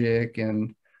lethargic,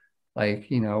 and like,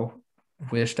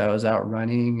 wished I was out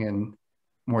running and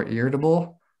more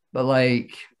irritable. But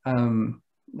um,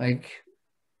 like,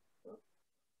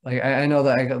 I know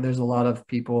that there's a lot of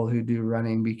people who do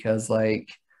running because they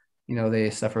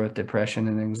suffer with depression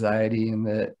and anxiety, and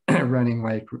that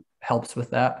running helps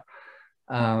with that.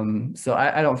 So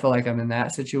I don't feel like I'm in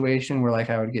that situation where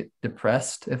I would get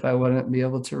depressed if I wouldn't be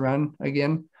able to run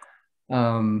again.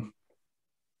 Um,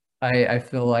 I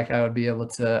feel like I would be able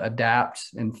to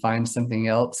adapt and find something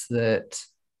else that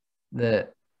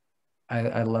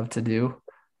I love to do.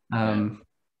 Yeah.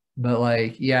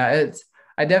 But yeah,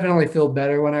 I definitely feel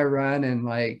better when I run, and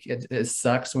it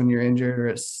sucks when you're injured, or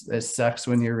it sucks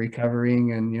when you're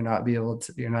recovering and you're not able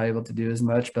to do as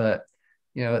much. But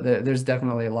there's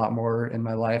definitely a lot more in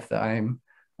my life that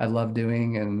I love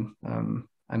doing, and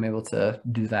I'm able to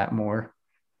do that more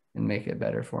and make it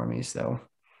better for me. So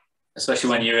Especially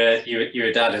when you're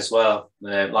a dad as well.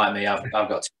 Like me, I've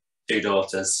got two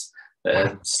daughters that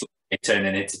are slowly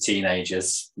turning into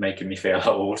teenagers, making me feel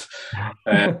old.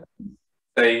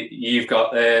 So you've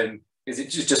got is it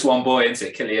just one boy, isn't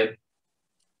it, Killian?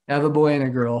 I have a boy and a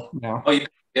girl now. Oh, you got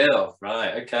a girl,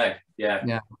 right? Okay, yeah.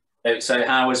 Yeah. So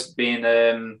how has being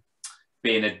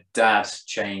a dad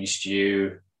changed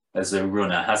you as a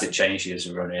runner? Has it changed you as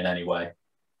a runner in any way?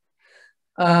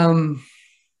 Um,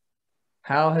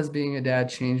 how has being a dad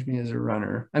changed me as a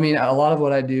runner? I mean, a lot of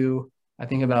what I do, I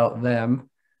think about them.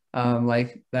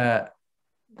 Like that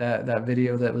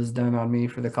video that was done on me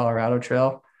for the Colorado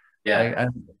Trail. Yeah, Like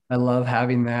I love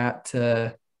having that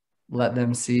to let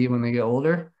them see when they get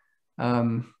older.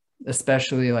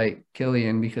 Especially like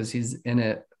Killian, because he's in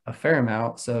it a fair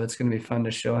amount. So it's going to be fun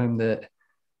to show him that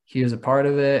he was a part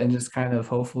of it, and just kind of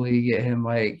hopefully get him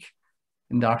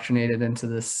indoctrinated into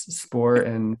this sport.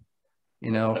 And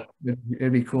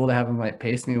it'd be cool to have him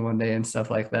pace me one day and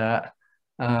stuff like that.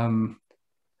 Um,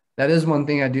 that is one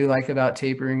thing I do like about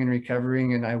tapering and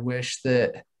recovering, and I wish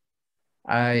that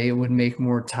I would make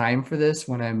more time for this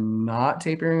when I'm not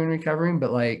tapering and recovering.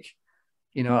 But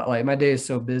my day is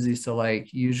so busy, so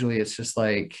usually it's just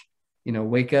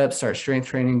wake up, start strength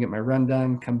training, get my run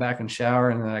done, come back and shower,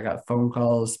 and then I got phone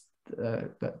calls,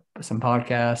 some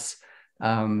podcasts.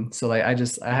 So I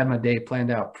have my day planned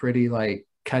out pretty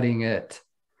cutting it.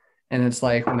 And it's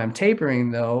when I'm tapering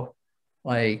though,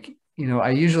 I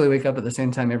usually wake up at the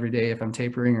same time every day if I'm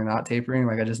tapering or not tapering.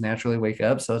 I just naturally wake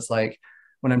up. So it's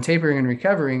when I'm tapering and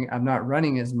recovering, I'm not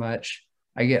running as much.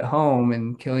 I get home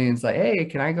and Killian's like, "Hey,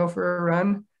 can I go for a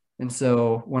run?" And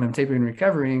so when I'm tapering and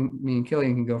recovering, me and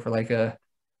Killian can go for the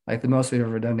most we've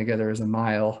ever done together is a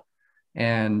mile.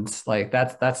 And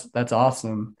that's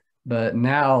awesome. But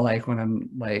now when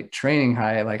I'm training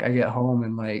high, I get home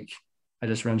and I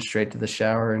just run straight to the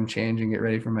shower and change and get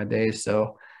ready for my day.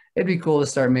 So it'd be cool to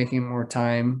start making more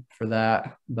time for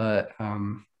that. But I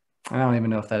don't even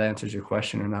know if that answers your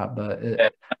question or not. But yeah.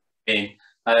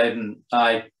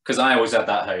 I because I always had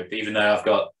that hope, even though I've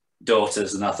got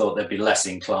daughters, and I thought they'd be less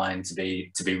inclined to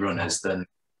be runners than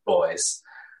boys.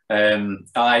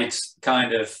 I'd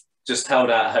kind of just held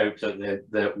out hope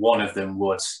that one of them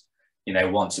would,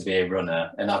 want to be a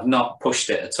runner, and I've not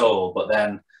pushed it at all. But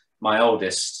then my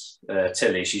oldest,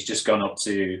 Tilly, she's just gone up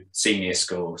to senior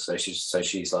school, so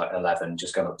she's like 11,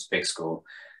 just gone up to big school,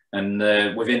 and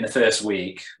within the first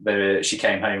week, she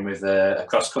came home with a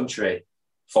cross country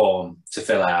form to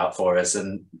fill out for us,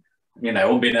 and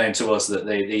unbeknown to us that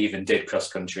they even did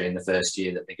cross country in the first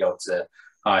year that they got to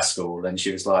high school. And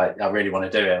she was like, "I really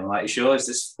want to do it." I'm like, "You sure? Is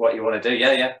this what you want to do?"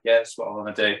 Yeah, that's what I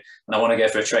want to do. And I want to go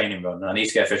for a training run. I need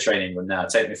to go for a training run now.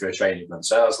 Take me for a training run.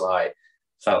 So I was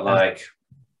felt like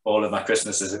all of my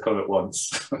Christmases have come at once.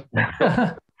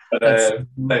 But,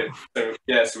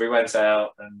 so we went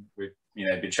out and we've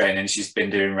been training. She's been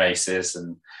doing races,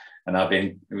 and I've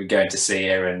been going to see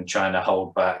her and trying to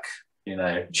hold back,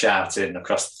 shouting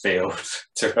across the field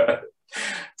to her.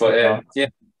 But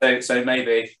so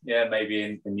maybe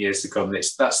in years to come,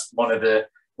 that's one of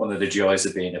the joys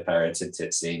of being a parent, isn't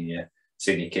it? Seeing your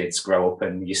kids grow up,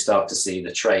 and you start to see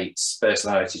the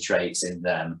personality traits in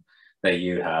them that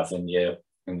you have, and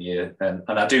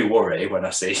I do worry when I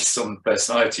see some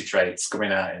personality traits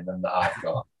coming out in them that I've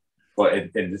got. But on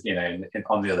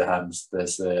the other hand,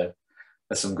 there's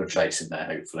some good traits in there,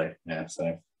 hopefully. Yeah.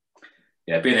 So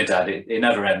yeah, being a dad, it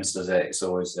never ends, does it? It's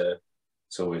always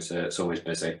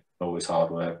busy, always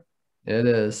hard work. It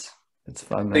is. It's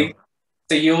fun though.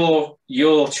 So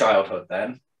your childhood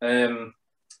then, am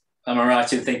I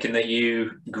right in thinking that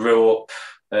you grew up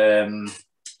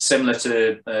similar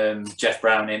to Jeff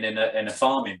Browning in a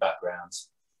farming background?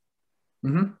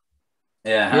 Mm-hmm.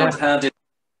 Yeah.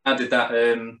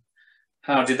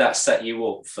 How did that set you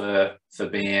up for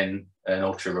being an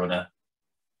ultra runner?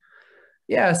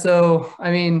 Yeah, so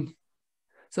I mean,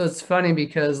 so it's funny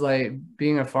because like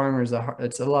being a farmer is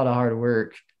it's a lot of hard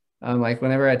work. Like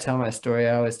whenever I tell my story,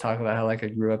 I always talk about how like I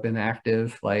grew up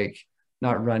inactive, like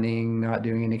not running, not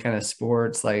doing any kind of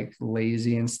sports, like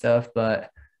lazy and stuff. But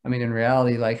I mean, in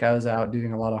reality, like I was out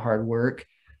doing a lot of hard work.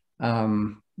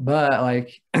 But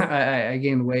like I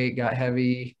gained weight, got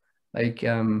heavy, like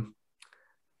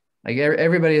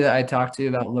everybody that I talk to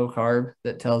about low carb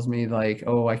that tells me like,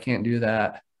 oh, I can't do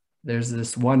that. There's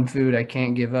this one food I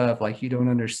can't give up. Like you don't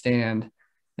understand.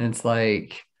 And it's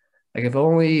like if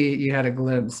only you had a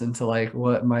glimpse into like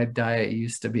what my diet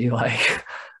used to be like.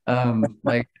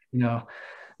 Like,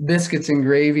 biscuits and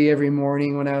gravy every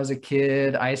morning when I was a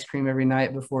kid, ice cream every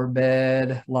night before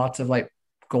bed, lots of like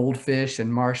goldfish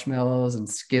and marshmallows and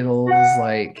Skittles.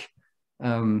 Like,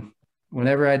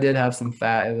 whenever I did have some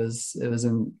fat, it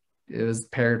was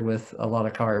paired with a lot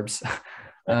of carbs,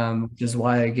 which is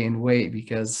why I gained weight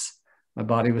because my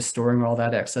body was storing all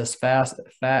that excess fat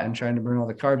and trying to burn all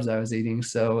the carbs I was eating.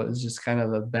 So it was just kind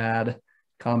of a bad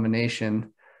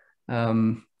combination.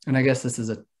 And I guess this is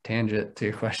a tangent to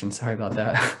your question. Sorry about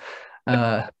that.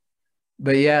 Uh,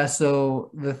 but yeah,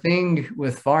 so the thing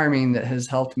with farming that has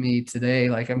helped me today,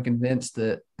 like I'm convinced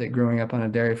that growing up on a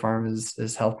dairy farm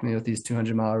has helped me with these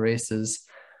 200-mile races.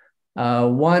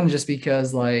 One, just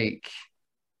because like,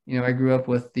 I grew up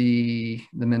with the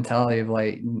mentality of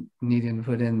like needing to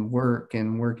put in work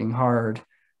and working hard.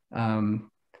 Um,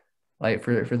 like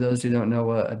for those who don't know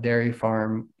what a dairy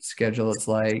farm schedule it's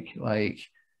like,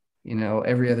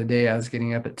 every other day I was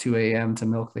getting up at 2 a.m. to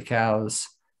milk the cows,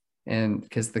 and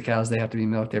because the cows, they have to be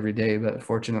milked every day. But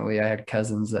fortunately, I had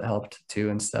cousins that helped too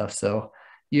and stuff. So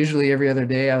usually every other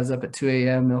day I was up at 2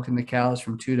 a.m. milking the cows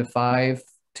from 2 to 5,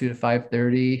 2 to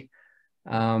 5:30.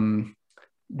 Um,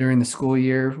 During the school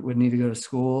year, would need to go to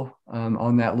school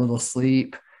on that little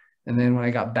sleep. And then when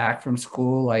I got back from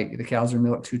school, like the cows are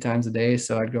milked 2 times a day.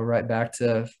 So I'd go right back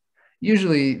to,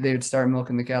 usually they would start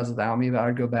milking the cows without me, but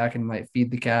I'd go back and like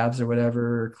feed the calves or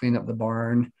whatever, or clean up the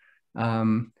barn.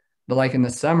 But like in the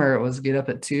summer, it was get up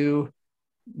at 2,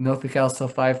 milk the cows till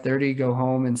 5:30, go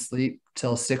home and sleep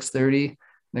till 6:30,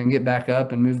 then get back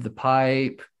up and move the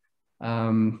pipe.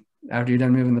 After you're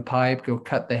done moving the pipe, go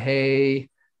cut the hay,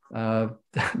 uh,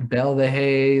 bale the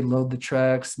hay, load the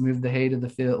trucks, move the hay to the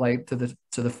field, like to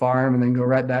the farm, and then go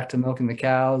right back to milking the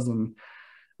cows. And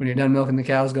when you're done milking the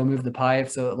cows, go move the pipe.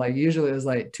 So like usually it was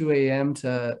like 2 a.m.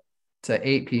 to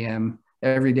 8 p.m.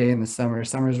 every day in the summer.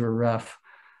 Summers were rough.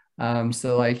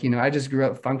 So like, I just grew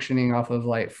up functioning off of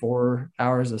like 4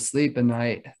 hours of sleep a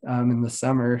night in the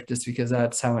summer, just because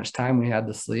that's how much time we had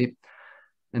to sleep.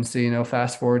 And so,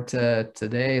 fast forward to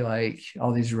today, like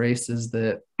all these races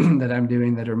that that I'm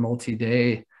doing that are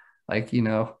multi-day, like,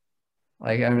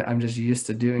 like I'm just used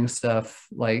to doing stuff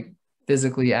like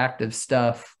physically active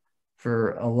stuff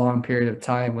for a long period of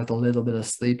time with a little bit of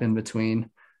sleep in between.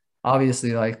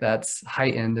 Obviously, like that's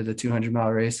heightened at a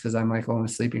 200-mile race because I'm like only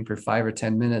sleeping for 5 or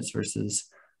 10 minutes versus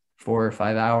 4 or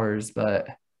 5 hours. But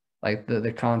like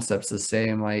the concept's the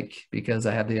same, like because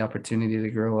I had the opportunity to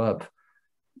grow up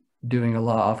doing a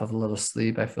lot off of a little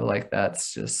sleep, I feel like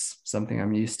that's just something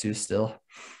I'm used to still.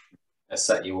 It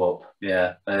set you up,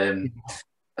 yeah.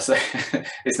 So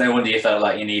it's no wonder you felt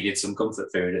like you needed some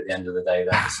comfort food at the end of the day.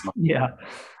 Then, Yeah.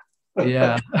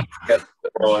 Yeah.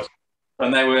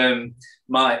 and they were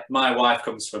my wife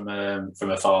comes from a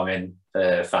farming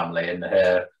family, and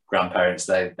her grandparents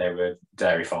they were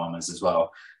dairy farmers as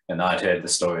well. And I'd heard the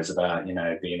stories about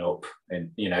being up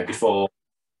and before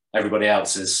everybody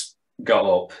else has got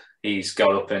up, he's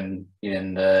got up and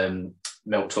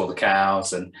milked all the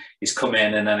cows, and he's come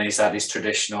in and then he's had his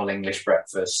traditional English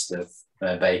breakfast of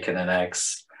bacon and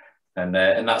eggs, and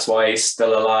that's why he's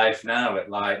still alive now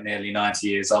at like nearly 90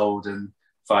 years old and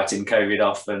fighting COVID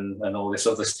off and all this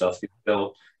other stuff. He's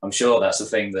still, I'm sure that's the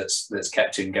thing that's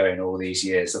kept him going all these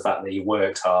years. The fact that he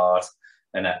worked hard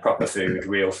and ate proper food,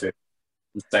 real food,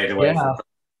 and stayed away Yeah. from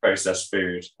processed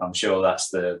food. I'm sure that's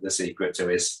the secret to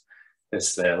his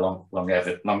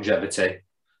longevity.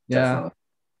 Yeah. Definitely.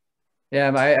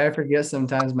 Yeah. I forget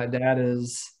sometimes my dad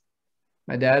is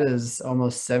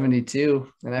almost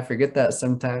 72, and I forget that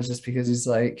sometimes just because he's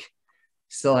like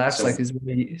So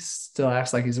still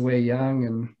acts like he's way young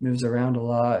and moves around a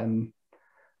lot. And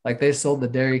like they sold the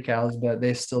dairy cows, but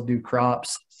they still do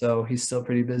crops, so he's still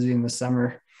pretty busy in the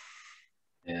summer.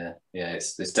 yeah,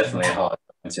 it's definitely a hard,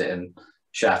 isn't it? And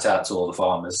shout out to all the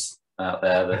farmers out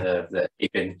there that are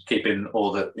keeping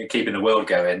the world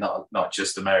going, not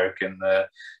just America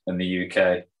and the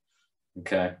UK.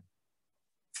 Okay,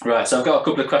 right. So I've got a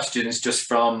couple of questions just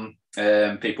from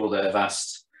people that have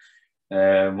asked,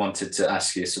 wanted to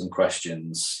ask you some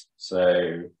questions.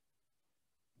 So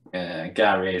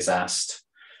Gary has asked,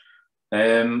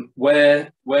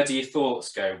 where do your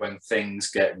thoughts go when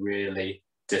things get really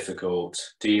difficult?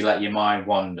 Do you let your mind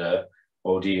wander,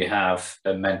 or do you have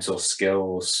a mental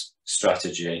skills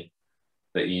strategy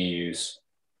that you use?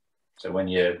 So when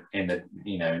you're in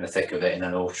the thick of it in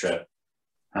an ultra,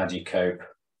 how do you cope?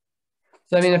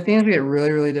 So I mean, if things get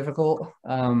really, really difficult,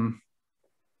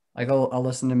 like I'll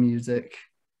listen to music.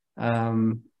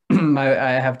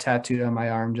 I have tattooed on my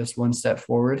arm just one step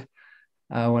forward.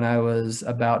 When I was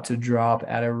about to drop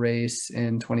at a race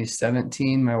in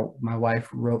 2017, my wife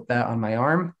wrote that on my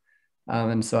arm.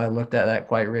 And so I looked at that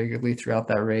quite regularly throughout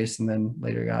that race, and then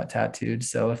later got tattooed.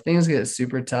 So if things get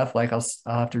super tough, like I'll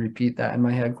have to repeat that in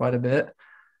my head quite a bit.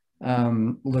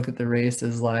 Look at the race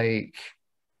as like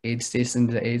aid station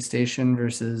to aid station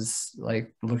versus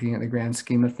like looking at the grand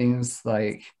scheme of things.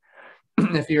 Like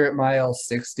if you're at mile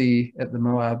 60 at the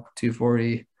Moab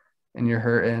 240 and you're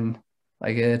hurting,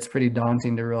 like it's pretty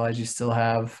daunting to realize you still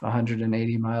have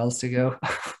 180 miles to go.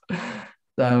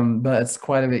 But it's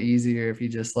quite a bit easier if you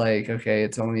just like, okay,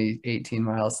 it's only 18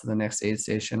 miles to the next aid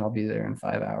station. I'll be there in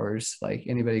 5 hours. Like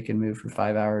anybody can move for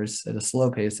 5 hours at a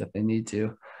slow pace if they need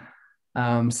to.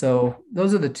 So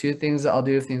those are the two things that I'll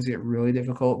do if things get really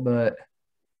difficult. But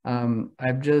I'm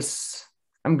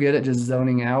good at just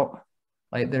zoning out.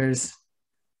 Like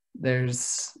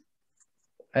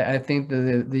I think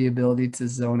the ability to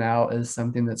zone out is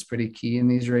something that's pretty key in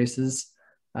these races.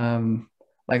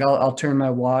 Like I'll turn my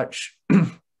watch.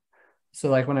 So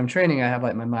like when I'm training, I have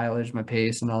like my mileage, my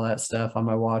pace, and all that stuff on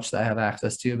my watch that I have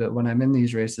access to. But when I'm in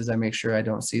these races, I make sure I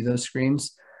don't see those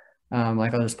screens.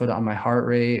 Like I'll just put it on my heart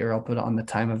rate, or I'll put it on the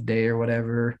time of day or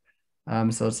whatever.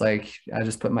 So it's like I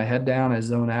just put my head down, I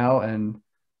zone out, and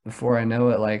before I know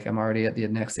it, like I'm already at the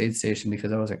next aid station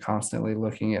because I wasn't constantly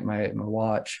looking at my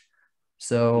watch.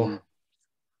 So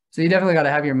so you definitely got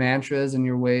to have your mantras and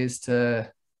your ways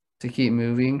to keep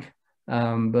moving.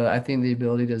 But I think the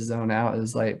ability to zone out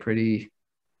is like a pretty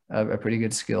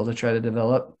good skill to try to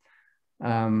develop.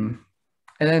 And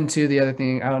then too, the other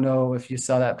thing, I don't know if you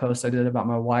saw that post I did about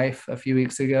my wife a few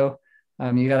weeks ago.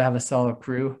 You got to have a solid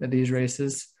crew at these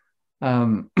races.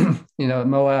 At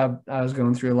Moab, I was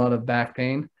going through a lot of back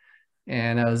pain,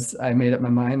 and I made up my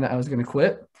mind that I was going to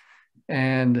quit.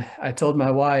 And I told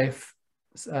my wife,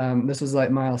 this was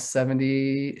like mile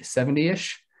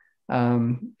 70-ish.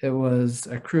 It was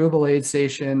a crewable aid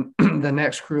station. The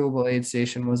next crewable aid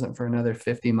station wasn't for another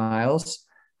 50 miles.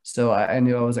 So I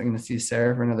knew I wasn't going to see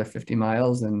Sarah for another 50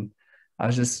 miles. And I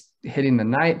was just hitting the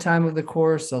nighttime of the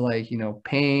course. So like,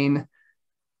 pain,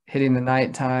 hitting the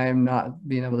nighttime, not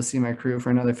being able to see my crew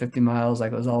for another 50 miles,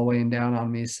 like it was all weighing down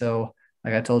on me. So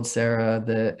like I told Sarah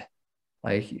that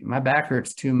like my back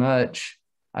hurts too much.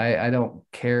 I don't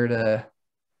care to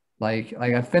like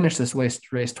I've finished this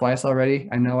race twice already.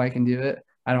 I know I can do it.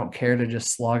 I don't care to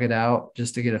just slog it out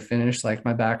just to get a finish. Like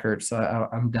my back hurts, so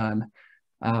I'm done.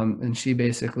 And she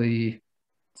basically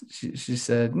she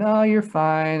said, no, you're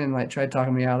fine, and like tried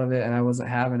talking me out of it, and I wasn't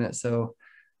having it. So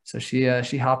she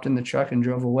hopped in the truck and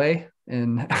drove away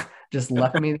and just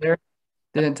left me there.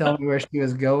 Didn't tell me where she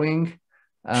was going.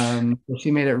 So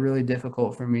she made it really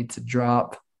difficult for me to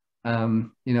drop. I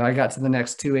got to the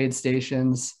next two aid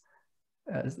stations.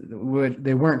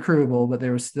 They weren't crewable, but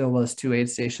there was two aid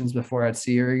stations before I'd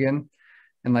see her again.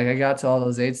 And like I got to all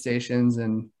those aid stations,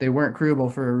 and they weren't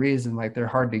crewable for a reason. Like they're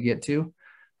hard to get to.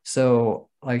 So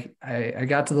like I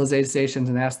got to those aid stations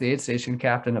and asked the aid station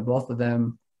captain at both of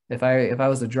them, if I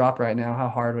was to drop right now, how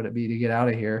hard would it be to get out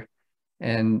of here?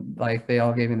 And like they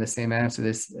all gave me the same answer.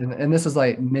 And this was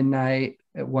like midnight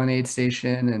at one aid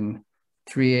station and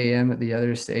 3 a.m. at the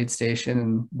other aid station,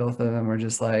 and both of them were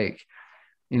just like,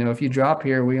 if you drop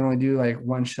here, we only do like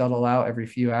one shuttle out every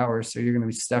few hours. So you're going to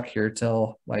be stuck here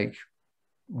till like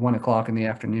 1 o'clock in the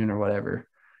afternoon or whatever.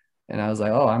 And I was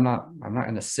like, oh, I'm not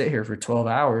going to sit here for 12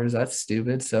 hours. That's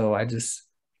stupid. So I just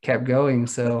kept going.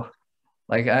 So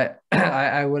like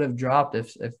I would have dropped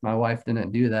if my wife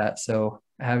didn't do that. So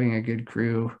having a good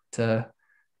crew to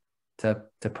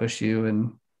push you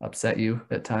and upset you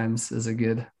at times is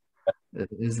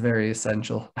very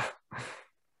essential.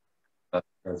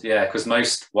 Yeah, because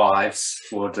most wives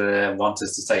would want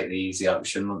us to take the easy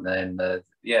option, wouldn't they? And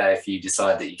if you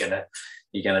decide that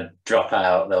you're gonna drop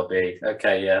out, they'll be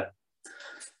okay. Yeah.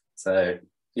 So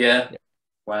yeah,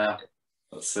 wow,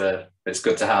 it's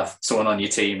good to have someone on your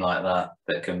team like that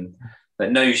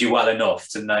that knows you well enough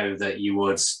to know that you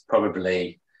would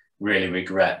probably really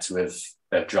regret to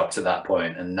have dropped at that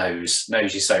point, and knows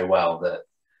you so well that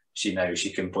she knows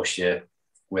she can push you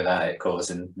without it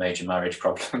causing major marriage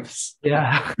problems.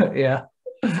 Yeah, yeah,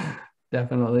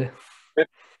 definitely.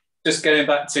 just going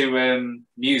back to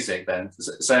music then.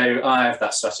 So I have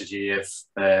that strategy of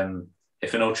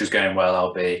if an ultra's going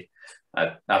well,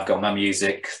 I've got my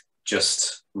music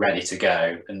just ready to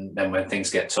go, and then when things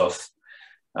get tough,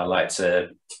 I like to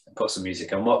put some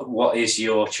music on. What is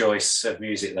your choice of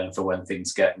music then for when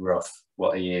things get rough?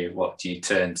 What do you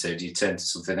turn to? Do you turn to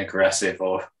something aggressive,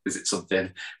 or is it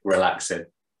something relaxing?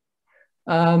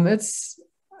 I'd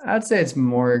say it's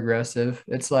more aggressive.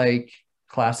 It's like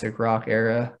classic rock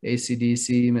era,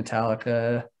 AC/DC,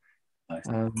 Metallica, Nice.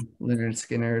 Leonard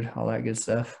Skinner, all that good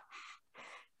stuff.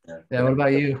 Yeah, Yeah. What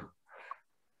about you?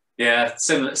 yeah,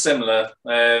 similar.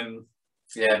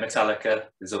 Yeah, Metallica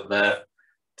is up there,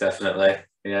 definitely.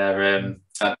 Yeah,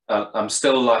 I'm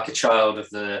still like a child of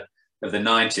the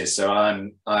 '90s, so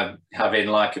I'm having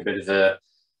like a bit of a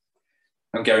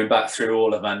I'm going back through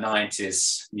all of my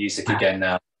 '90s music again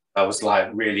now. I was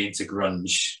like really into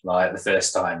grunge like the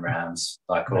first time round,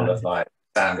 like all of like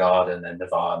Soundgarden and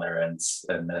Nirvana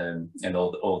and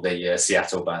all the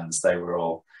Seattle bands. They were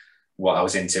all what I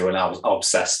was into and I was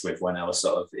obsessed with when I was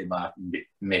sort of in my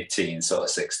mid-teens, sort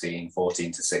of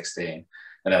 14 to 16.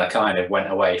 And then I kind of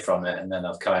went away from it, and then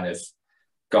I've kind of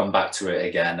gone back to it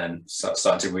again and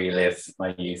started to relive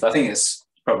my youth. I think it's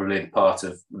probably part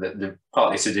of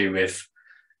partly to do with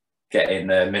getting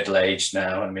middle aged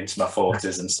now. I'm into my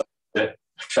 40s and stuff,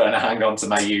 trying to hang on to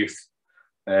my youth.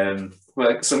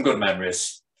 Well, some good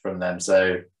memories from them.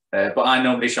 So, but I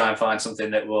normally try and find something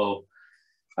that will.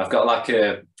 I've got like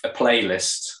a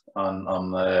playlist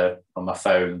on my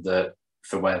phone that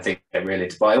for when things get really.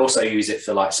 But I also use it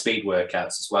for like speed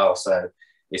workouts as well. So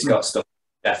it's got stuff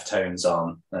Deftones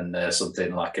on and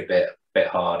something like a bit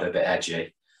hard, a bit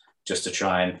edgy, just to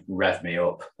try and rev me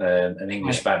up. An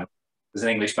English band. There's an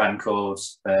English band called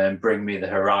Bring Me the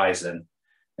Horizon.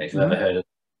 If you've ever heard of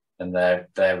them, and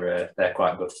they're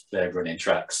quite good. They're running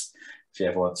tracks. If you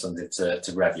ever want something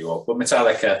to rev you up, but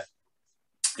Metallica,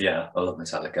 yeah, I love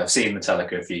Metallica. I've seen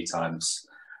Metallica a few times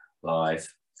live.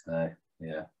 So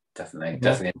yeah, definitely.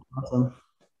 Awesome.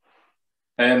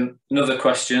 Another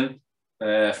question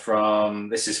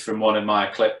this is from one of my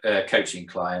coaching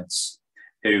clients,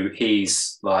 who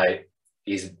he's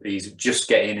just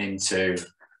getting into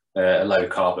a low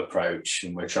carb approach,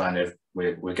 and we're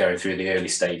going through the early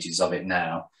stages of it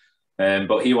now.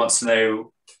 But he wants to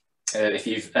know if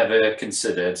you've ever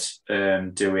considered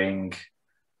doing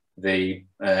the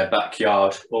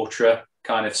backyard ultra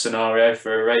kind of scenario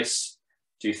for a race.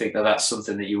 Do you think that that's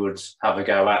something that you would have a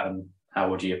go at, and how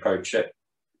would you approach it?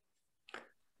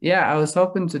 Yeah, I was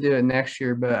hoping to do it next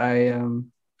year, but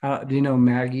do you know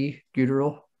Maggie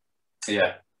Guterl?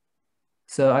 Yeah.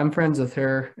 So I'm friends with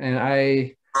her, and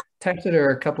I texted her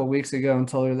a couple of weeks ago and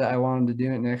told her that I wanted to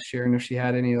do it next year, and if she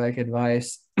had any like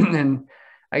advice. And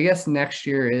I guess next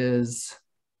year is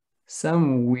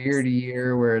some weird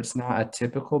year where it's not a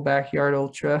typical backyard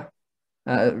ultra,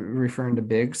 referring to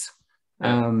Biggs.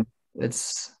 Yeah.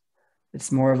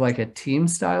 It's more of like a team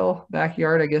style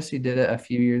backyard. I guess he did it a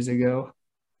few years ago,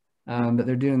 but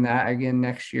they're doing that again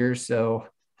next year. So,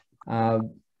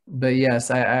 but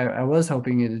yes, I was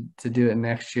hoping to do it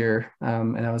next year,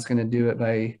 and I was going to do it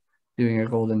by doing a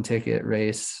golden ticket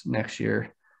race next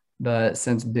year. But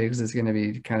since Biggs is going to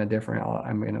be kind of different,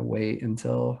 I'm going to wait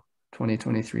until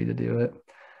 2023 to do it.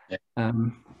 Yeah.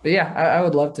 But yeah, I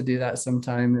would love to do that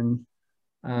sometime.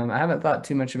 And I haven't thought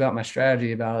too much about my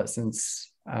strategy about it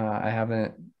since I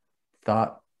haven't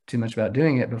thought too much about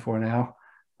doing it before now.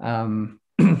 I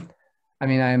mean,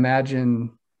 I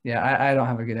imagine, yeah, I don't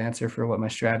have a good answer for what my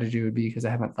strategy would be because I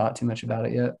haven't thought too much about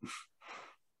it yet.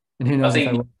 And who knows if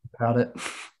I will about it.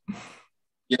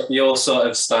 Your sort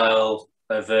of style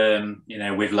of,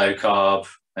 with low carb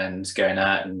and going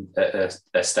out and at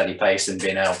a steady pace and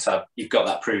being able to you've got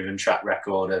that proven track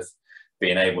record of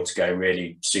being able to go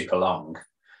really super long.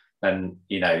 And,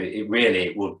 it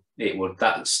would,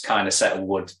 that kind of setup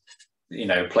would,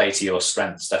 play to your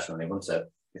strengths, definitely, wouldn't it?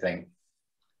 You think?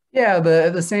 Yeah, but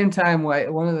at the same time,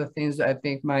 one of the things that I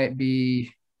think might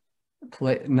be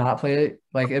like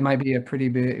it might be a pretty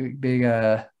big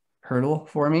hurdle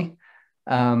for me.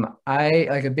 I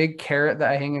like a big carrot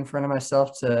that I hang in front of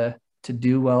myself to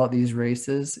do well at these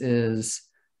races is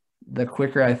the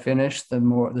quicker I finish,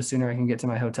 the sooner I can get to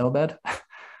my hotel bed.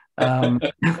 And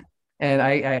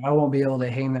I won't be able to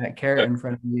hang that carrot in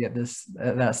front of me at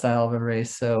that style of a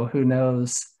race. So who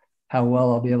knows how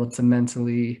well I'll be able to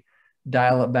mentally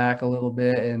dial it back a little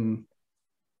bit. And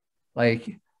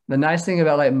like the nice thing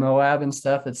about like Moab and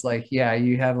stuff, it's like, yeah,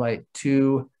 you have like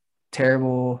 2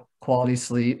 terrible quality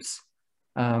sleeps.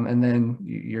 And then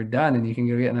you're done and you can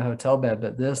go get in a hotel bed.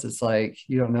 But it's like,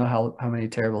 you don't know how many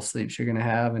terrible sleeps you're going to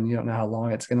have, and you don't know how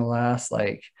long it's going to last.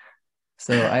 Like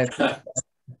So I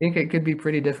think it could be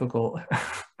pretty difficult.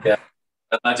 Yeah.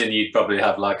 I imagine you'd probably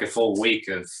have like a full week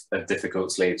of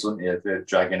difficult sleeps, wouldn't you? If you're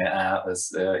dragging it out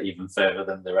as even further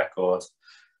than the record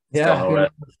it's gone Yeah.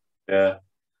 already. Yeah.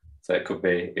 So it could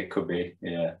be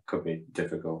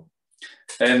difficult.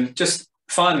 Just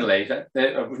finally,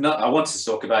 I wanted to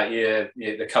talk about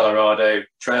the Colorado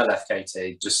Trail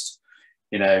FKT. Just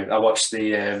I watched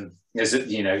there's there's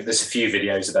a few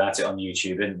videos about it on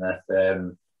YouTube, isn't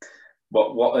there?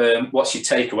 What's your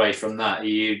takeaway from that? Are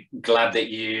you glad that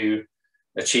you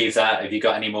achieved that? Have you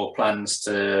got any more plans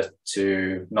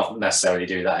to not necessarily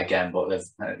do that again, but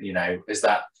has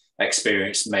that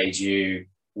experience made you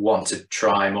want to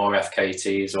try more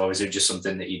FKTs, or is it just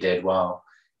something that you did while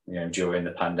during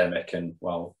the pandemic and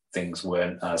while things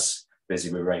weren't as busy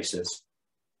with races?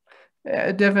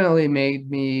 It definitely made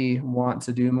me want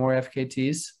to do more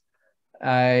FKTs.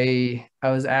 I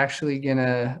was actually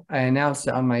I announced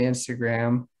it on my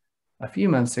Instagram a few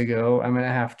months ago. I'm gonna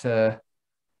have to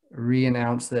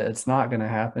re-announce that it's not gonna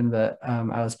happen, but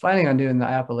I was planning on doing the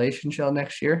Appalachian Trail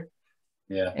next year.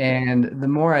 Yeah. And the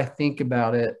more I think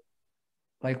about it,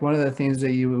 like one of the things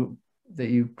that you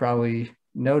probably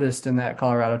noticed in that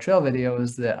Colorado Trail video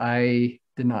is that I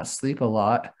did not sleep a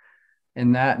lot.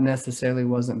 And that necessarily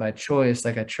wasn't by choice.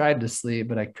 Like I tried to sleep,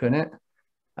 but I couldn't.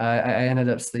 I ended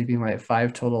up sleeping like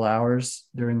 5 total hours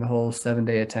during the whole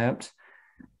 7-day attempt.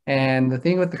 And the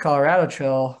thing with the Colorado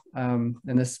Trail, and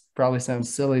this probably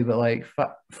sounds silly, but like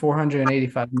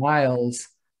 485 miles,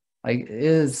 like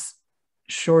is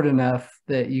short enough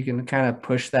that you can kind of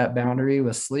push that boundary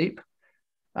with sleep.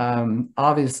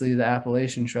 Obviously, the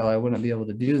Appalachian Trail, I wouldn't be able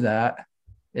to do that.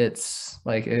 It's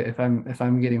like if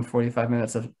I'm getting 45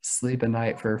 minutes of sleep a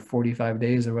night for 45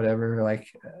 days or whatever, like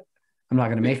I'm not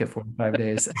going to make it 45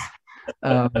 days.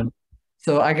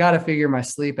 So I got to figure my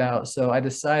sleep out. So I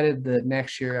decided that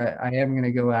next year I am going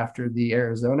to go after the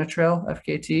Arizona Trail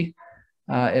FKT.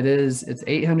 It's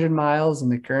 800 miles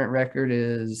and the current record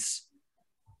is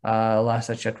last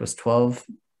I checked was 12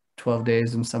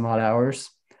 days and some odd hours.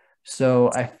 So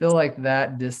I feel like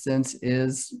that distance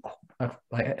is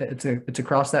it's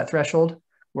across that threshold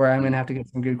where I'm going to have to get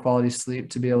some good quality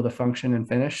sleep to be able to function and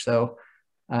finish. So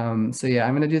yeah,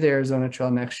 I'm going to do the Arizona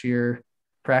Trail next year,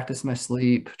 practice my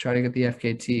sleep, try to get the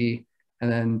FKT,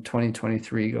 and then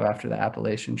 2023 go after the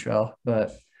Appalachian Trail.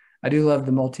 But I do love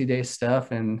the multi-day stuff,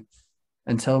 and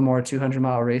until more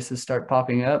 200-mile races start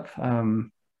popping up, the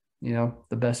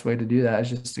best way to do that is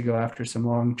just to go after some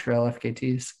long trail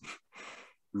FKTs.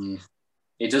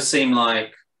 It does seem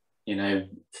like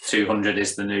 200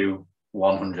 is the new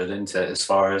 100, isn't it? As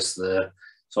far as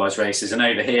races, and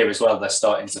over here as well, they're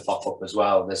starting to pop up as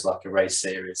well. There's like a race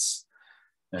series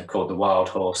called the Wild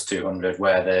Horse 200,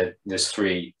 where there's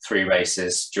three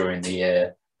races during the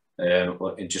year,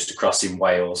 just across in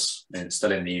Wales, and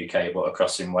still in the UK, but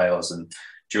across in Wales, and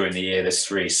during the year there's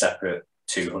 3 separate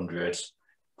 200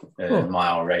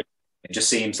 mile races. It just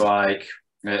seems like,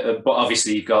 but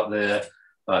obviously you've got the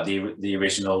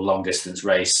original long distance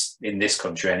race in this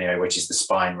country anyway, which is the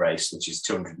Spine race, which is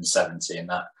 270, and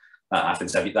that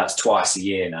happens that's twice a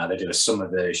year now. They do a summer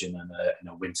version and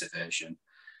a winter version.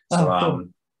 So cool.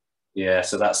 Yeah,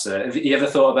 so that's have you ever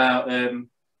thought about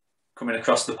coming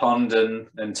across the pond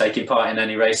and taking part in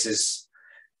any races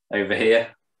over here?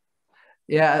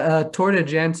 Yeah, Tour de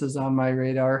Gens is on my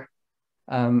radar.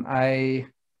 I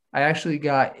actually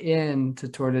got into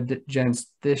Tour de Gens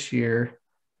this year,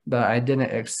 but I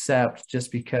didn't accept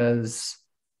just because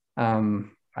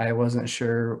I wasn't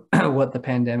sure what the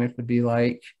pandemic would be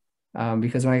like.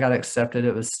 Because when I got accepted,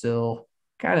 it was still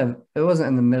it wasn't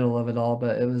in the middle of it all,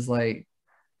 but it was like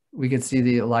we could see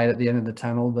the light at the end of the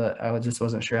tunnel, but I just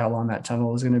wasn't sure how long that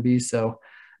tunnel was going to be. So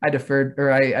I deferred,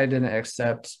 or I didn't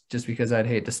accept just because I'd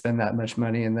hate to spend that much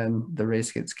money and then the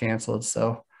race gets canceled.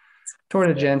 So Tour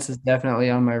de Gens is definitely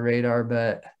on my radar,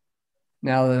 but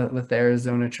now with the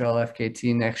Arizona Trail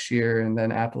FKT next year and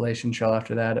then Appalachian Trail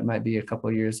after that, it might be a couple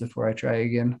of years before I try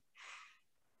again.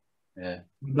 Yeah.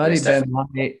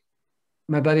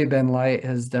 My buddy Ben Light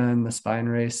has done the Spine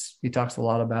race. He talks a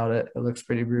lot about it. It looks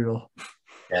pretty brutal.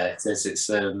 Yeah, it's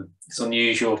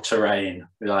unusual terrain.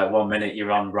 Like 1 minute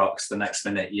you're on rocks, the next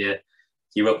minute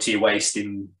you're up to your waist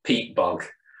in peat bog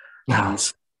and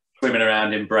swimming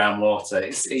around in brown water.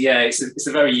 It's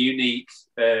a very unique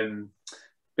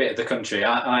bit of the country.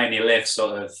 I only live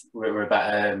we're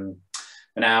about an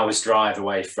hour's drive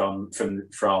away from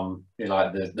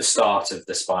the start of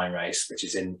the Spine race, which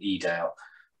is in Edale.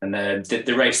 And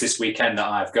the race this weekend that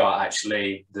I've got,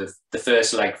 actually, the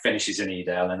first leg finishes in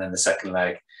Edale, and then the second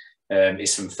leg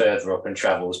is from further up and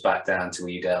travels back down to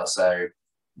Edale. So,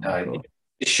 cool.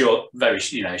 it's short, very,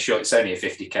 short. It's only a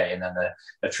 50K and then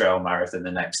a trail marathon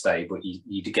the next day, but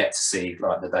you get to see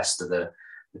like the best of the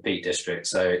Peak District.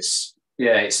 So it's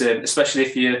especially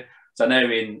if you, so I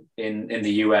know in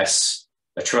the US,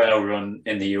 a trail run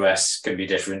in the US can be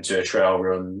different to a trail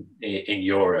run in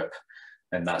Europe.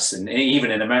 And even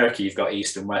in America, you've got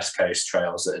East and West Coast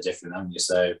trails that are different, haven't you?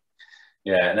 So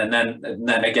yeah, and then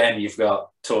again, you've got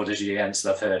Tour de Giants.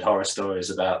 I've heard horror stories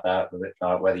about that.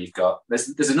 Like whether you've got there's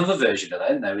another version of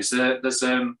that, isn't there? Is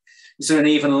there an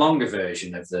even longer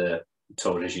version of the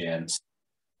Tour de Giants?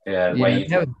 Yeah, where you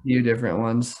have a few different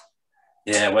ones.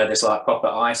 Yeah, where there's like proper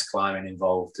ice climbing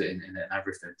involved in it and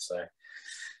everything. So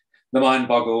the mind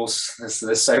boggles.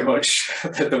 There's so much.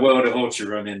 The world of ultra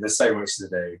running. There's so much to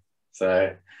do.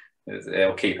 So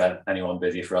it'll keep anyone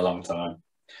busy for a long time.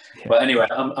 Yeah. But anyway,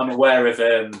 I'm aware of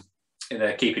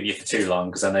keeping you for too long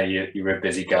because I know you're a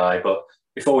busy guy. But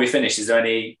before we finish, is there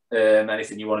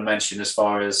anything you want to mention as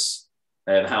far as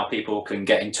how people can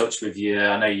get in touch with you?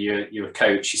 I know you're a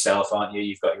coach yourself, aren't you?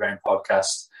 You've got your own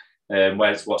podcast.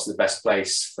 What's the best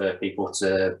place for people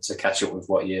to catch up with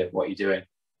what you're doing?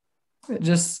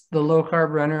 Just the Low Carb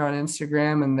Runner on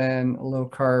Instagram, and then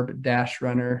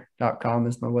lowcarb-runner.com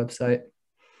is my website.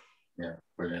 Yeah,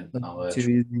 brilliant. Two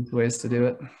easy ways to do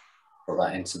it. Put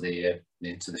that into the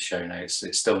show notes.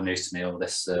 It's still new to me, all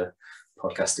this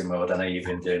podcasting world. I know you've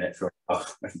been doing it for a while,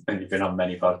 and you've been on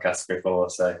many podcasts before,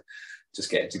 so just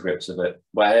getting to grips with it.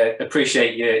 Well, I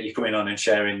appreciate you coming on and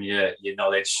sharing your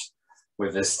knowledge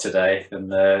with us today,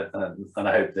 and I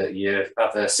hope that you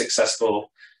have a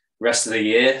successful rest of the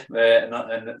year,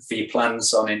 and for your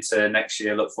plans on into next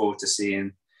year. Look forward to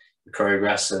seeing the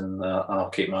progress, and I'll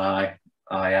keep my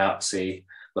eye out,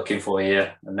 looking for you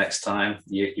the next time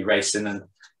you're racing, and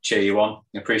cheer you on.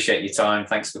 Appreciate your time.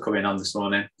 Thanks for coming on this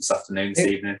afternoon, this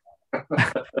evening.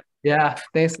 Yeah,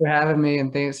 thanks for having me,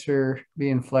 and thanks for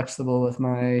being flexible with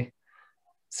my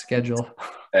schedule.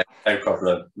 No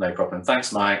problem.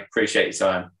 Thanks, Mike. Appreciate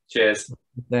your time. Cheers.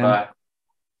 Bye.